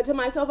 But to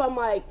myself, I'm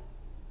like,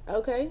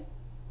 okay.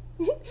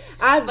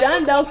 I've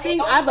done those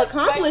things. I've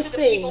accomplished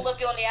things. People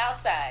looking on the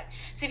outside.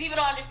 See, people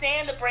don't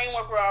understand the brain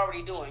work we're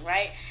already doing,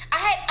 right?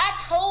 I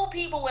told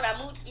people when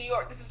I moved to New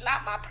York, this is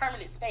not my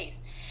permanent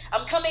space.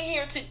 I'm coming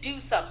here to do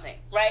something,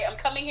 right? I'm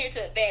coming here to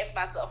advance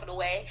myself in a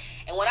way.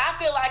 And when I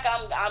feel like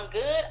I'm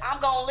good, I'm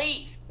going to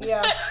leave.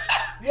 Yeah.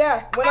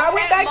 Yeah. When I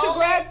went back to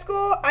grad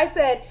school, I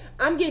said,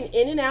 I'm getting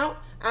in and out.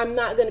 I'm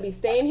not going to be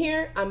staying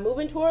here. I'm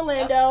moving to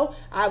Orlando.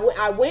 Yep.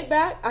 I went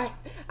back.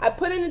 I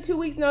put in a 2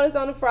 weeks notice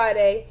on a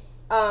Friday.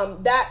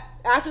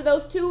 After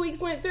those 2 weeks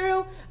went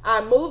through,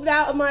 I moved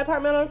out of my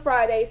apartment on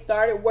Friday,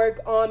 started work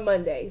on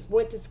Mondays,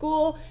 went to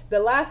school. The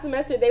last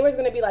semester, there was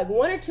going to be like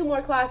 1 or 2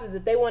 more classes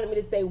that they wanted me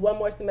to stay 1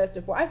 more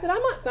semester for. I said,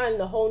 I'm not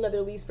signing a whole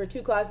nother lease for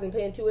 2 classes and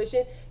paying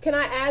tuition. Can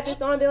I add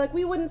this on? They're like,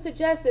 we wouldn't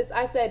suggest this.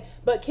 I said,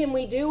 but can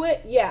we do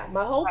it? Yeah,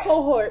 my whole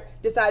cohort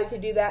decided to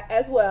do that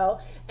as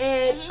well.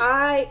 And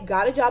I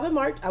got a job in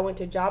March. I went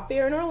to job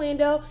fair in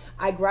Orlando.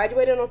 I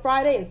graduated on a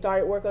Friday and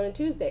started work on a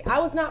Tuesday. I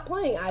was not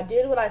playing. I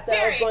did what I said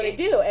I was going to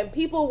do. And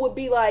people would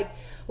be like,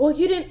 well,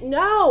 you didn't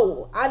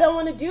know. I don't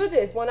want to do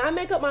this. When I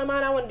make up my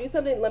mind I want to do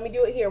something, let me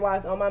do it here while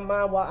it's on my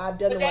mind, while I've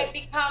done the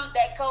work.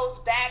 That goes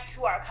back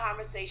to our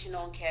conversation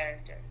on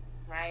character,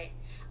 right?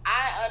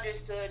 I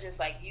understood, just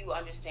like you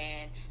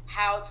understand,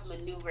 how to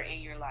maneuver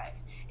in your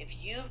life.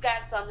 If you've got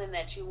something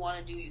that you want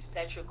to do, you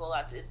set your goal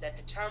out to. It's that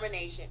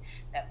determination,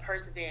 that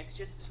perseverance. It's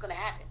just going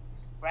to happen.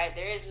 Right?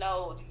 There is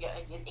no,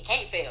 it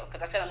can't fail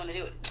because I said I'm going to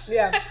do it.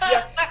 Yeah.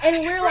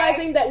 And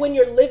realizing that when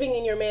you're living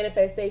in your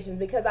manifestations,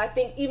 because I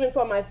think even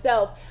for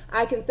myself,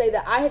 I can say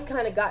that I had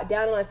kind of got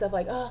down on myself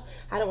like, oh,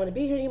 I don't want to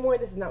be here anymore.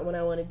 This is not what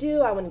I want to do.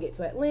 I want to get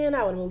to Atlanta.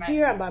 I want to move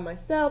here. I'm by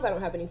myself. I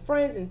don't have any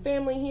friends and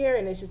family here.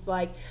 And it's just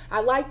like,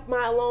 I like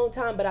my alone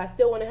time, but I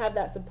still want to have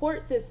that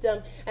support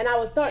system. And I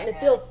was starting to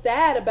feel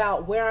sad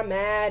about where I'm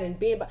at and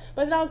being, but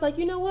then I was like,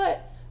 you know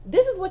what?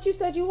 This is what you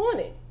said you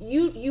wanted.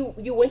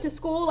 You went to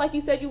school like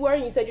you said you were,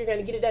 and you said you're going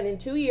to get it done in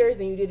 2 years,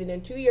 and you did it in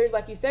 2 years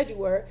like you said you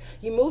were.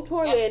 You moved to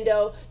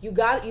Orlando. You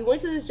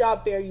went to this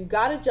job fair. You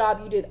got a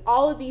job. You did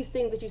all of these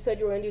things that you said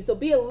you were going to do. So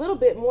be a little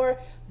bit more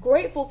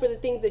grateful for the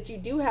things that you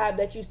do have,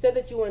 that you said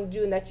that you want to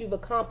do and that you've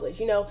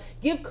accomplished.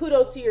 Give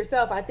kudos to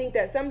yourself. I think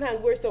that sometimes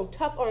we're so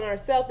tough on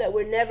ourselves that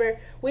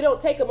we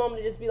don't take a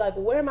moment to just be like,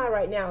 well, where am I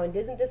right now? And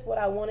isn't this what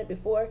I wanted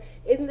before?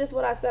 Isn't this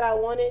what I said I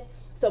wanted?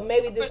 So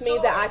maybe this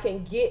means that I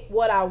can get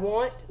what I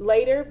want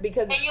later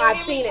because I've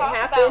seen it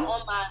happen.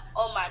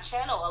 On my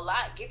channel a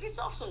lot. Give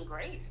yourself some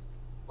grace.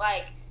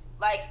 Like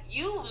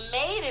you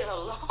made it a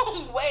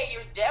long way.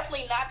 You're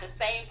definitely not the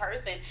same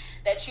person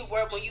that you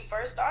were when you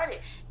first started.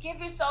 Give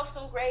yourself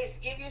some grace.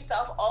 Give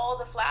yourself all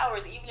the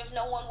flowers, even if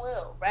no one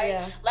will, right?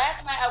 Yeah.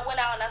 Last night I went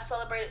out and I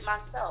celebrated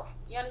myself.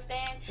 You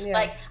understand? Yeah.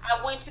 Like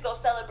I went to go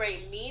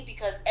celebrate me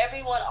because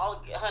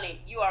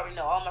honey, you already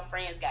know all my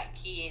friends got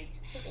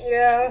kids.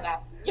 Yeah.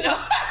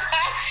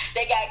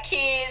 they got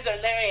kids or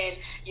they're in,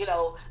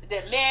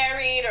 they're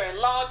married or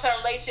in long-term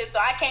relationships. So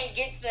I can't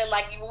get to them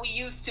like we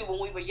used to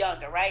when we were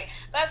younger, right?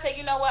 But I said,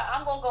 you know what?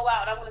 I'm going to go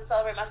out and I'm going to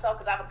celebrate myself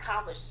because I've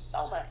accomplished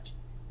so much.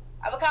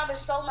 I've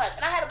accomplished so much.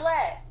 And I had a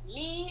blast.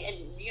 Me and,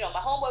 my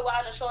homeboy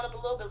wound up showing up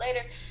a little bit later.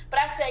 But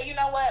I said, you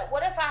know what?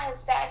 What if I had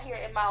sat here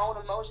in my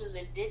own emotions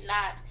and did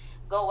not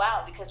go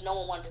out because no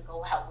one wanted to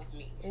go out with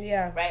me?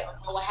 Yeah. Right?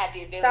 No one had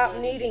the availability.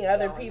 Stop needing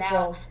other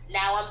people.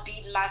 Now I'm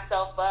beating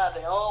myself up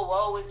and,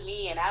 woe is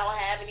me and I don't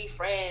have any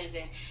friends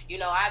and,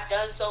 I've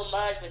done so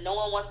much but no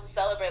one wants to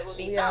celebrate with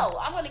me. Yeah. No,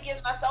 I'm going to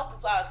give myself the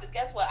flowers because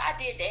guess what? I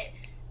did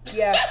that.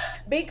 Yeah.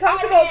 Be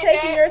comfortable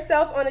taking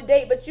yourself on a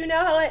date. But you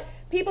know how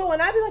people,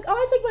 when I be like,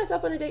 I take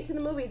myself on a date to the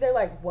movies, they're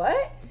like,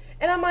 what?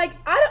 And I'm like,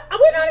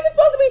 we're not even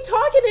supposed to be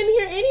talking in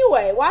here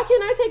anyway. Why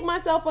can't I take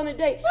myself on a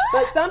date?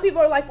 But some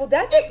people are like, well,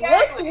 that just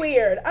looks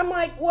weird. I'm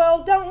like,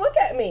 well, don't look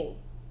at me.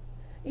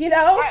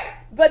 Right.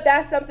 But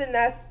that's something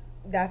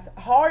that's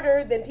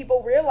harder than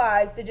people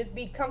realize, to just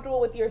be comfortable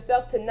with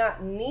yourself, to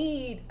not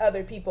need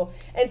other people.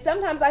 And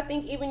sometimes I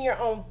think even your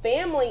own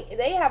family,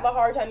 they have a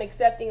hard time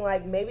accepting,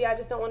 like, maybe I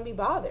just don't want to be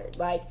bothered.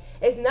 Like,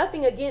 it's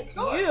nothing against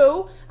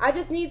you. I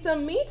just need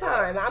some me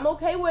time. I'm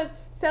okay with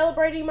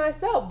celebrating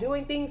myself,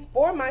 doing things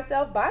for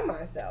myself, by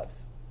myself.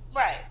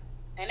 Right.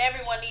 And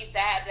everyone needs to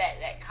have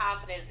that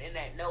confidence and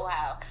that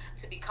know-how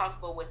to be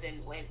comfortable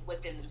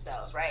within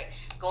themselves, right?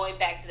 Going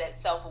back to that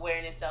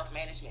self-awareness,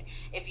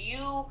 self-management. If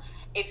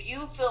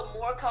you feel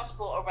more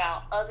comfortable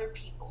around other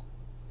people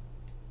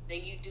than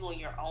you do in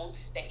your own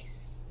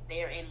space,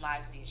 therein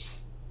lies the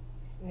issue.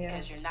 Yeah.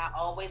 Because you're not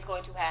always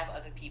going to have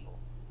other people,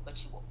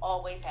 but you will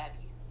always have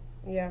you.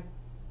 Yeah.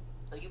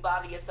 So you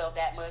bother yourself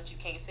that much, you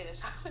can't sit in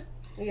silence.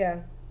 Yeah.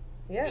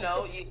 Yeah.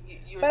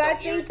 You're but so I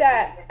think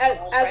that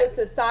as a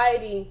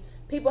society,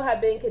 people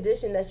have been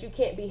conditioned that you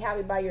can't be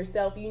happy by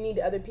yourself. You need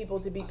other people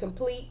to be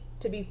complete,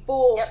 to be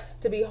full,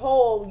 to be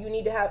whole. You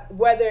need to have,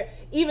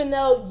 even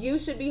though you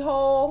should be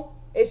whole,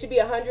 it should be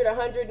 100,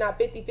 not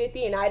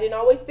 50-50. And I didn't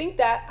always think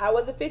that. I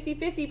was a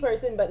 50-50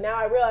 person, but now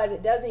I realize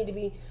it does need to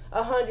be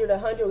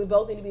 100. We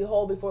both need to be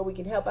whole before we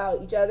can help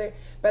out each other.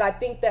 But I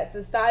think that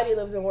society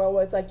lives in a world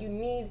where it's like you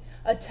need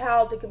a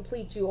child to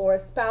complete you or a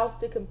spouse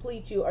to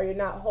complete you or you're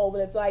not whole.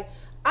 But it's like,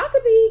 I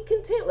could be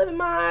content living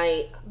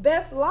my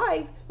best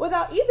life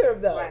without either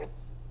of those. Right.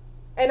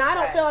 And I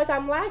don't feel like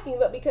I'm lacking,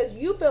 but because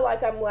you feel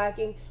like I'm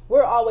lacking,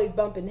 we're always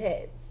bumping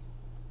heads.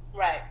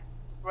 Right.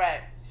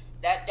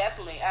 That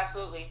definitely,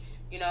 absolutely.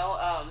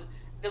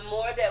 The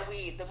more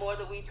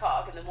that we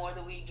talk and the more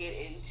that we get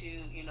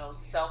into,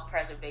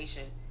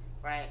 self-preservation,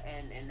 right?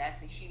 And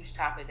that's a huge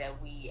topic that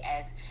we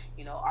as,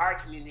 our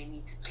community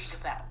need to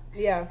think about.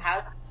 Yeah. How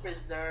to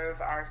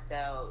preserve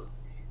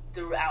ourselves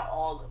throughout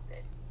all of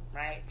this.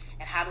 Right?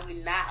 And how do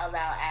we not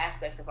allow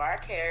aspects of our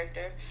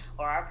character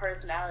or our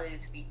personality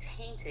to be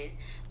tainted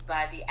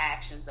by the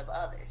actions of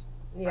others?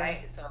 Yeah.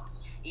 Right? So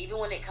even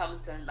when it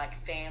comes to like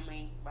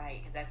family, right?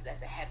 Because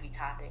that's a heavy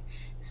topic,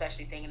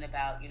 especially thinking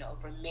about,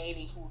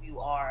 remaining who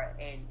you are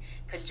in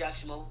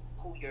conjunction with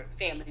who your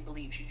family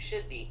believes you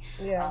should be.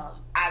 Yeah.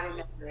 I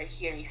remember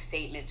hearing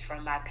statements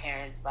from my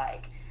parents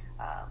like,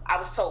 I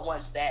was told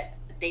once that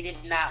they did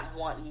not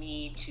want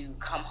me to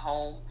come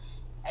home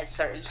at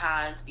certain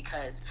times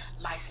because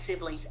my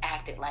siblings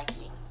acted like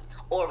me.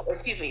 Or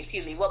excuse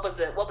me. What was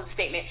the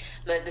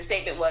statement? The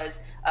statement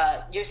was,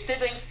 your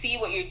siblings see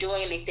what you're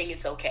doing and they think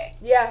it's okay.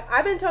 Yeah,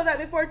 I've been told that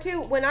before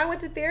too. When I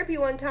went to therapy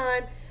one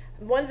time,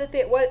 what the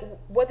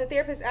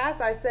therapist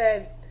asked, I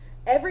said,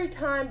 every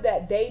time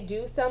that they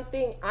do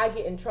something, I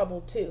get in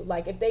trouble too.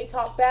 Like if they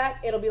talk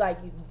back, it'll be like,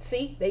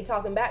 see, they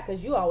talking back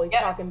because you always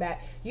talking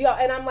back.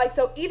 And I'm like,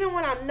 so even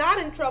when I'm not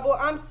in trouble,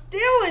 I'm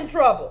still in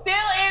trouble.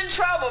 Still in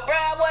trouble, bro.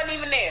 I wasn't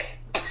even there.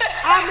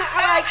 I'm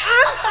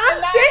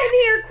sitting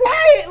here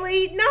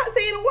quietly, not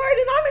saying a word,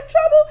 and I'm in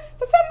trouble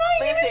for something I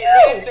ain't even do.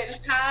 There's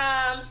been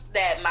times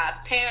that my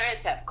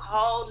parents have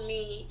called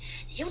me.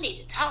 You need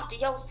to talk to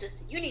your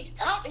sister. You need to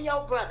talk to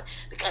your brother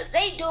because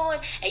they doing.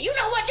 And you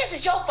know what? This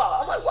is your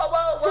fault. I'm like,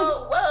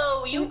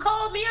 whoa. You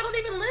called me. I don't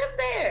even live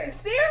there.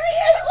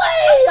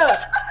 Seriously?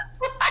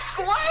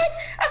 What?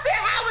 I said,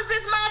 how is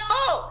this my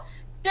fault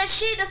that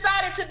she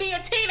decided to be a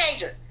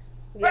teenager?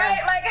 Yeah.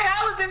 Right? Like,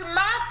 how is this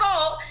my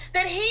fault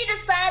that he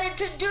decided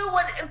to do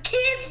what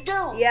kids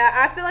do? Yeah,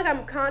 I feel like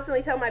I'm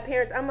constantly telling my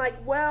parents, I'm like,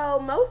 well,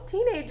 most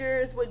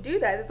teenagers would do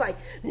that. It's like,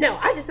 no,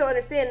 I just don't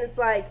understand. It's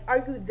like, are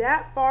you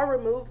that far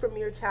removed from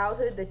your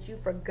childhood that you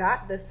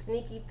forgot the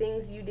sneaky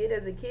things you did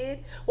as a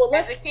kid? Well,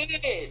 let's take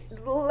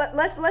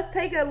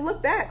a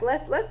look back.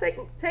 Let's take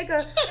a trip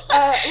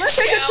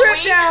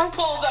down.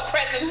 Pulls up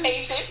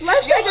presentation.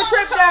 Let's take a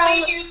trip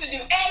down. We used to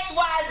do X,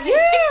 Y, Z.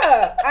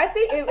 Yeah, I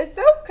think it's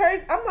so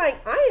crazy. I'm like,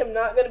 I am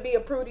not going to be a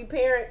prudy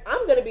parent.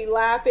 I'm going to be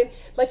laughing.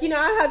 Like,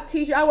 I have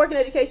teachers. I work in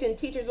education.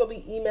 Teachers will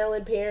be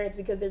emailing parents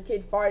because their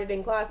kid farted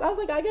in class. I was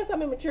like, I guess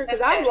I'm immature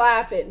because I'm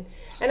laughing.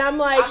 And I'm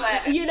like,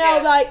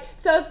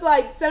 so it's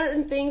like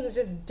certain things that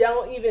just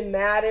don't even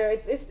matter.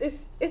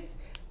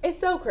 It's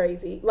so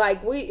crazy.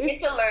 Like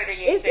it's a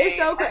learning experience.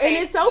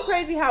 It's so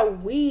crazy how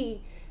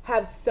we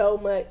have so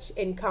much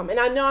in common. And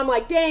I know I'm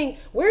like, dang,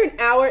 we're an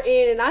hour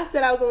in, and I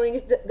said I was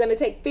only going to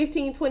take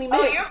 15, 20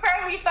 minutes. Oh, you're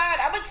perfectly fine.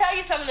 I'm going to tell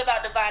you something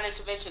about divine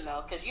intervention,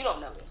 though, because you don't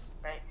know this,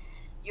 right?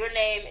 Your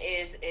name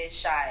is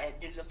Shy.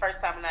 The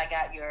first time when I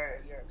got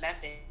your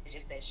message,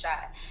 it said Shy.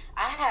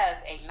 I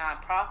have a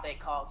nonprofit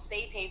called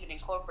Safe Haven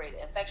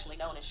Incorporated,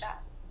 affectionately known as Shy.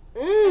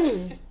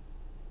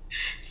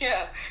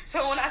 Yeah.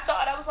 So when I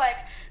saw it, I was like,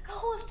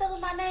 who is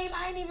stealing my name?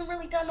 I ain't even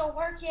really done no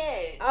work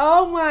yet.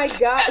 Oh, my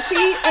God.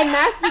 See, and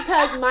that's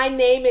because my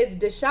name is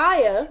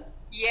Deshia.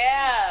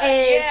 Yeah.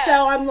 And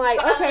so I'm like,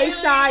 okay,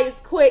 Shy is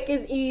quick,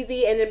 is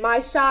easy, and then my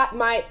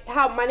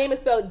name is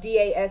spelled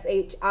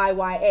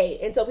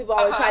Dashiya, and so people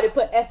always try to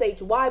put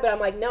SHY, but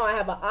I'm like, no, I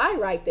have an I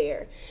right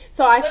there.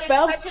 So I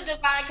spelled. It's such a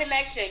divine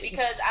connection,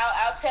 because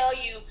I'll tell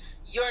you,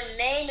 your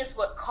name is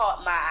what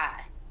caught my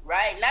eye,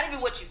 right? Not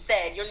even what you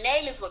said. Your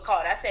name is what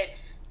caught. I said,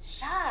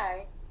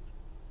 Shy,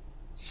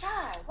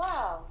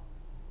 wow.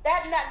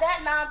 That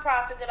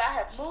nonprofit that I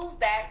have moved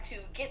back to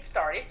get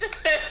started,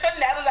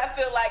 now that I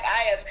feel like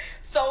I am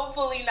so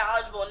fully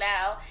knowledgeable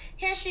now,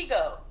 here she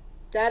go.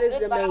 That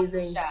is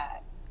amazing.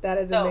 That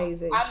is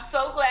amazing. I'm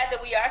so glad that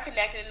we are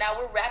connected, and now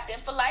we're wrapped in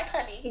for life,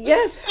 honey.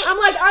 Yes. I'm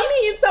like, I'm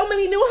meeting so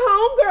many new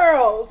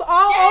homegirls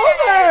all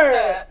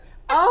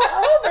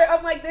over.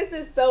 I'm like, this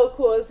is so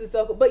cool.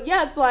 But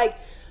yeah, it's like,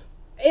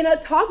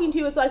 talking to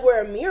you, it's like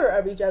we're a mirror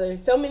of each other.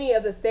 So many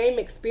of the same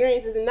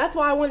experiences. And that's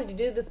why I wanted to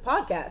do this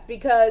podcast,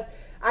 because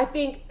I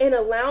think in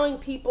allowing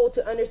people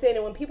to understand,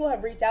 and when people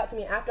have reached out to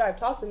me after I've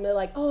talked to them, they're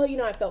like, oh,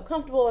 I felt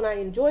comfortable and I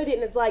enjoyed it.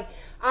 And it's like,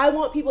 I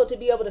want people to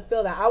be able to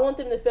feel that. I want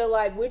them to feel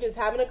like we're just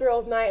having a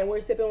girls' night and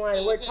we're sipping wine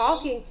and we're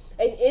talking.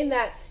 And in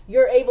that,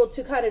 you're able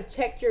to kind of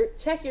check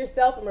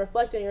yourself and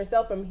reflect on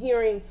yourself from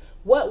hearing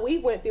what we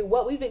went through,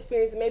 what we've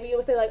experienced. And maybe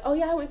you'll say like, oh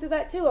yeah, I went through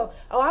that too.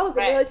 Oh, I was a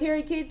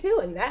military kid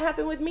too. And that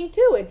happened with me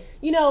too. And,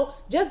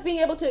 just being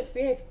able to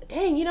experience,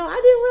 dang, I didn't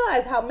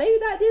realize how maybe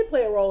that did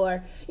play a role,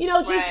 or,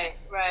 just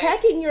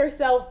checking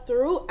yourself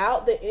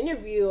throughout the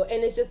interview.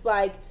 And it's just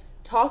like,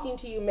 talking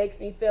to you makes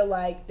me feel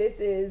like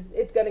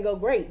it's going to go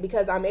great,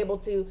 because I'm able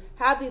to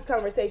have these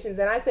conversations.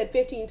 And I said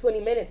 15, 20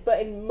 minutes, but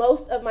in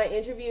most of my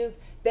interviews,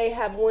 they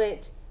have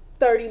went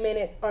 30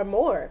 minutes or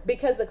more,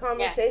 because the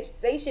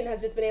conversation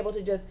has just been able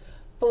to just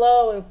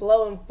flow and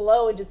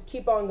just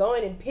keep on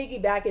going and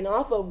piggybacking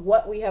off of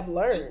what we have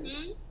learned.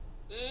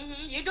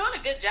 You're doing a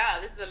good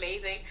job. This is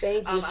amazing.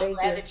 Thank you. I'm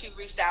glad that you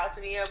reached out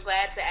to me. I'm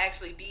glad to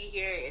actually be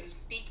here and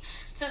speak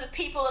to the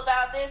people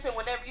about this. And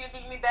whenever you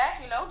need me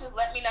back, just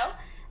let me know.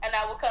 And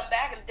I will come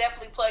back and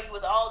definitely plug you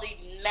with all the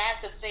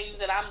massive things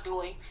that I'm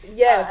doing.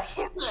 Yes,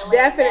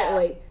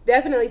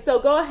 definitely.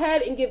 So go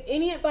ahead and give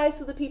any advice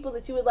to the people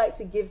that you would like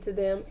to give to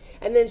them.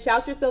 And then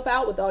shout yourself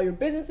out with all your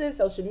businesses,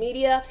 social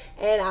media.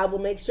 And I will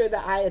make sure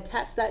that I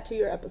attach that to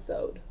your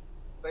episode.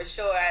 For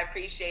sure. I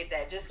appreciate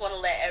that. Just want to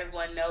let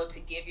everyone know to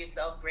give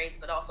yourself grace,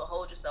 but also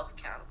hold yourself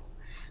accountable.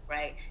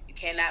 Right? You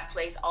cannot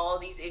place all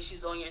these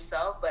issues on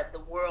yourself, but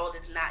the world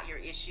is not your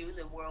issue.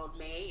 The world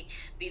may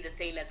be the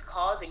thing that's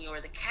causing you,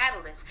 or the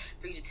catalyst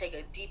for you to take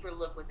a deeper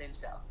look within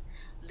self.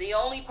 The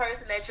only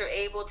person that you're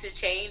able to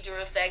change or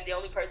affect, the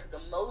only person's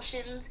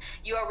emotions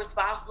you are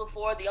responsible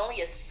for, the only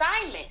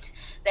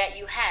assignment that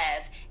you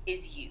have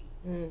is you.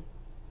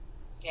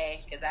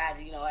 Okay? Because I've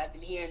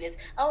been hearing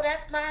this, oh,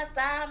 that's my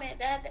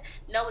assignment.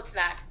 No, it's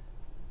not.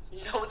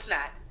 No, it's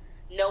not.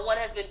 No one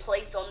has been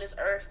placed on this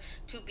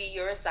earth to be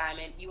your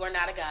assignment. You are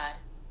not a God,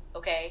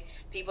 okay?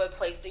 People are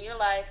placed in your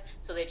life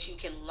so that you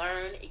can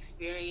learn,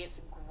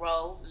 experience,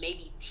 grow,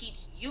 maybe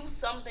teach you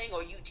something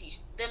or you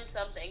teach them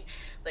something,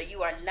 but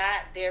you are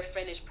not their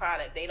finished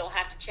product. They don't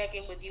have to check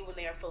in with you when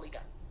they are fully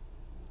done.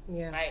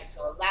 Yeah. Right?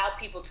 So allow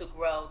people to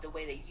grow the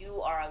way that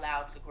you are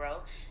allowed to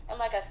grow. And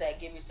like I said,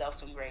 give yourself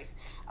some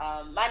grace.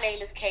 My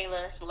name is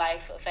Kayla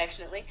Life,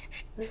 affectionately.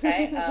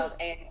 Right?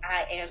 And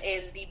I am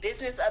in the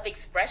business of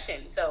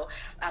expression. So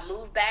I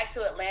moved back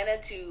to Atlanta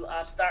to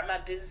start my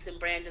business and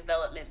brand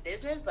development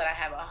business. But I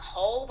have a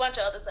whole bunch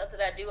of other stuff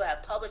that I do. I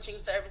have publishing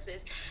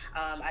services.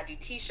 I do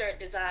t-shirt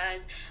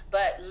designs.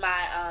 But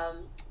I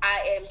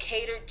am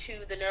catered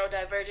to the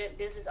neurodivergent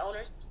business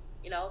owners.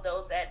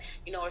 Those that,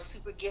 are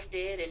super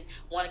gifted and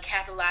want to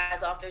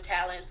capitalize off their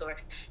talents, or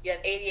you have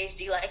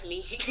ADHD like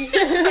me,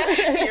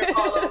 you're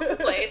all over the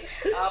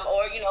place.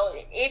 Or,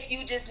 if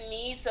you just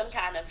need some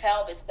kind of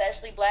help,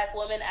 especially Black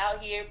women out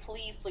here,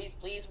 please, please,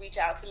 please reach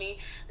out to me.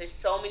 There's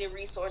so many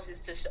resources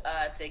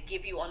to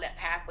give you on that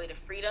pathway to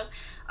freedom.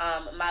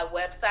 My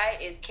website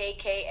is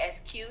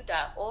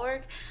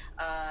kksq.org.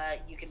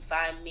 You can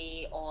find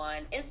me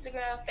on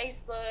Instagram,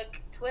 Facebook,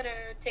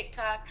 Twitter,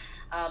 TikTok,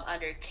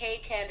 under K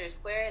Candor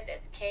Squared.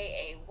 That's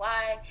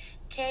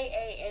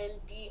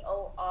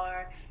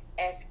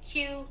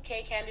KayKandorsQ,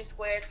 K Candor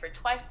Squared, for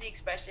twice the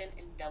expression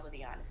and double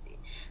the honesty.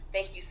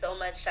 Thank you so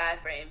much, Shy,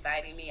 for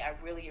inviting me. I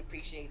really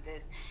appreciate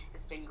this.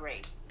 It's been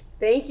great.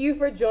 Thank you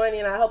for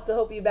joining. I hope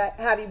have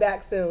you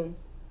back soon.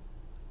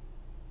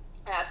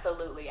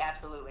 Absolutely,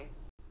 absolutely.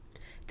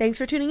 Thanks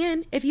for tuning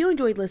in. If you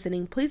enjoyed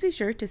listening, please be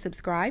sure to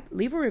subscribe,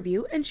 leave a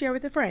review, and share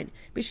with a friend.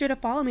 Be sure to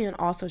follow me on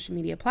all social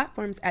media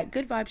platforms at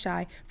Good Vibe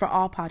Shy for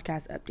all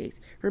podcast updates.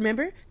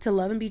 Remember to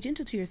love and be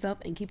gentle to yourself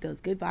and keep those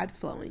good vibes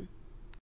flowing.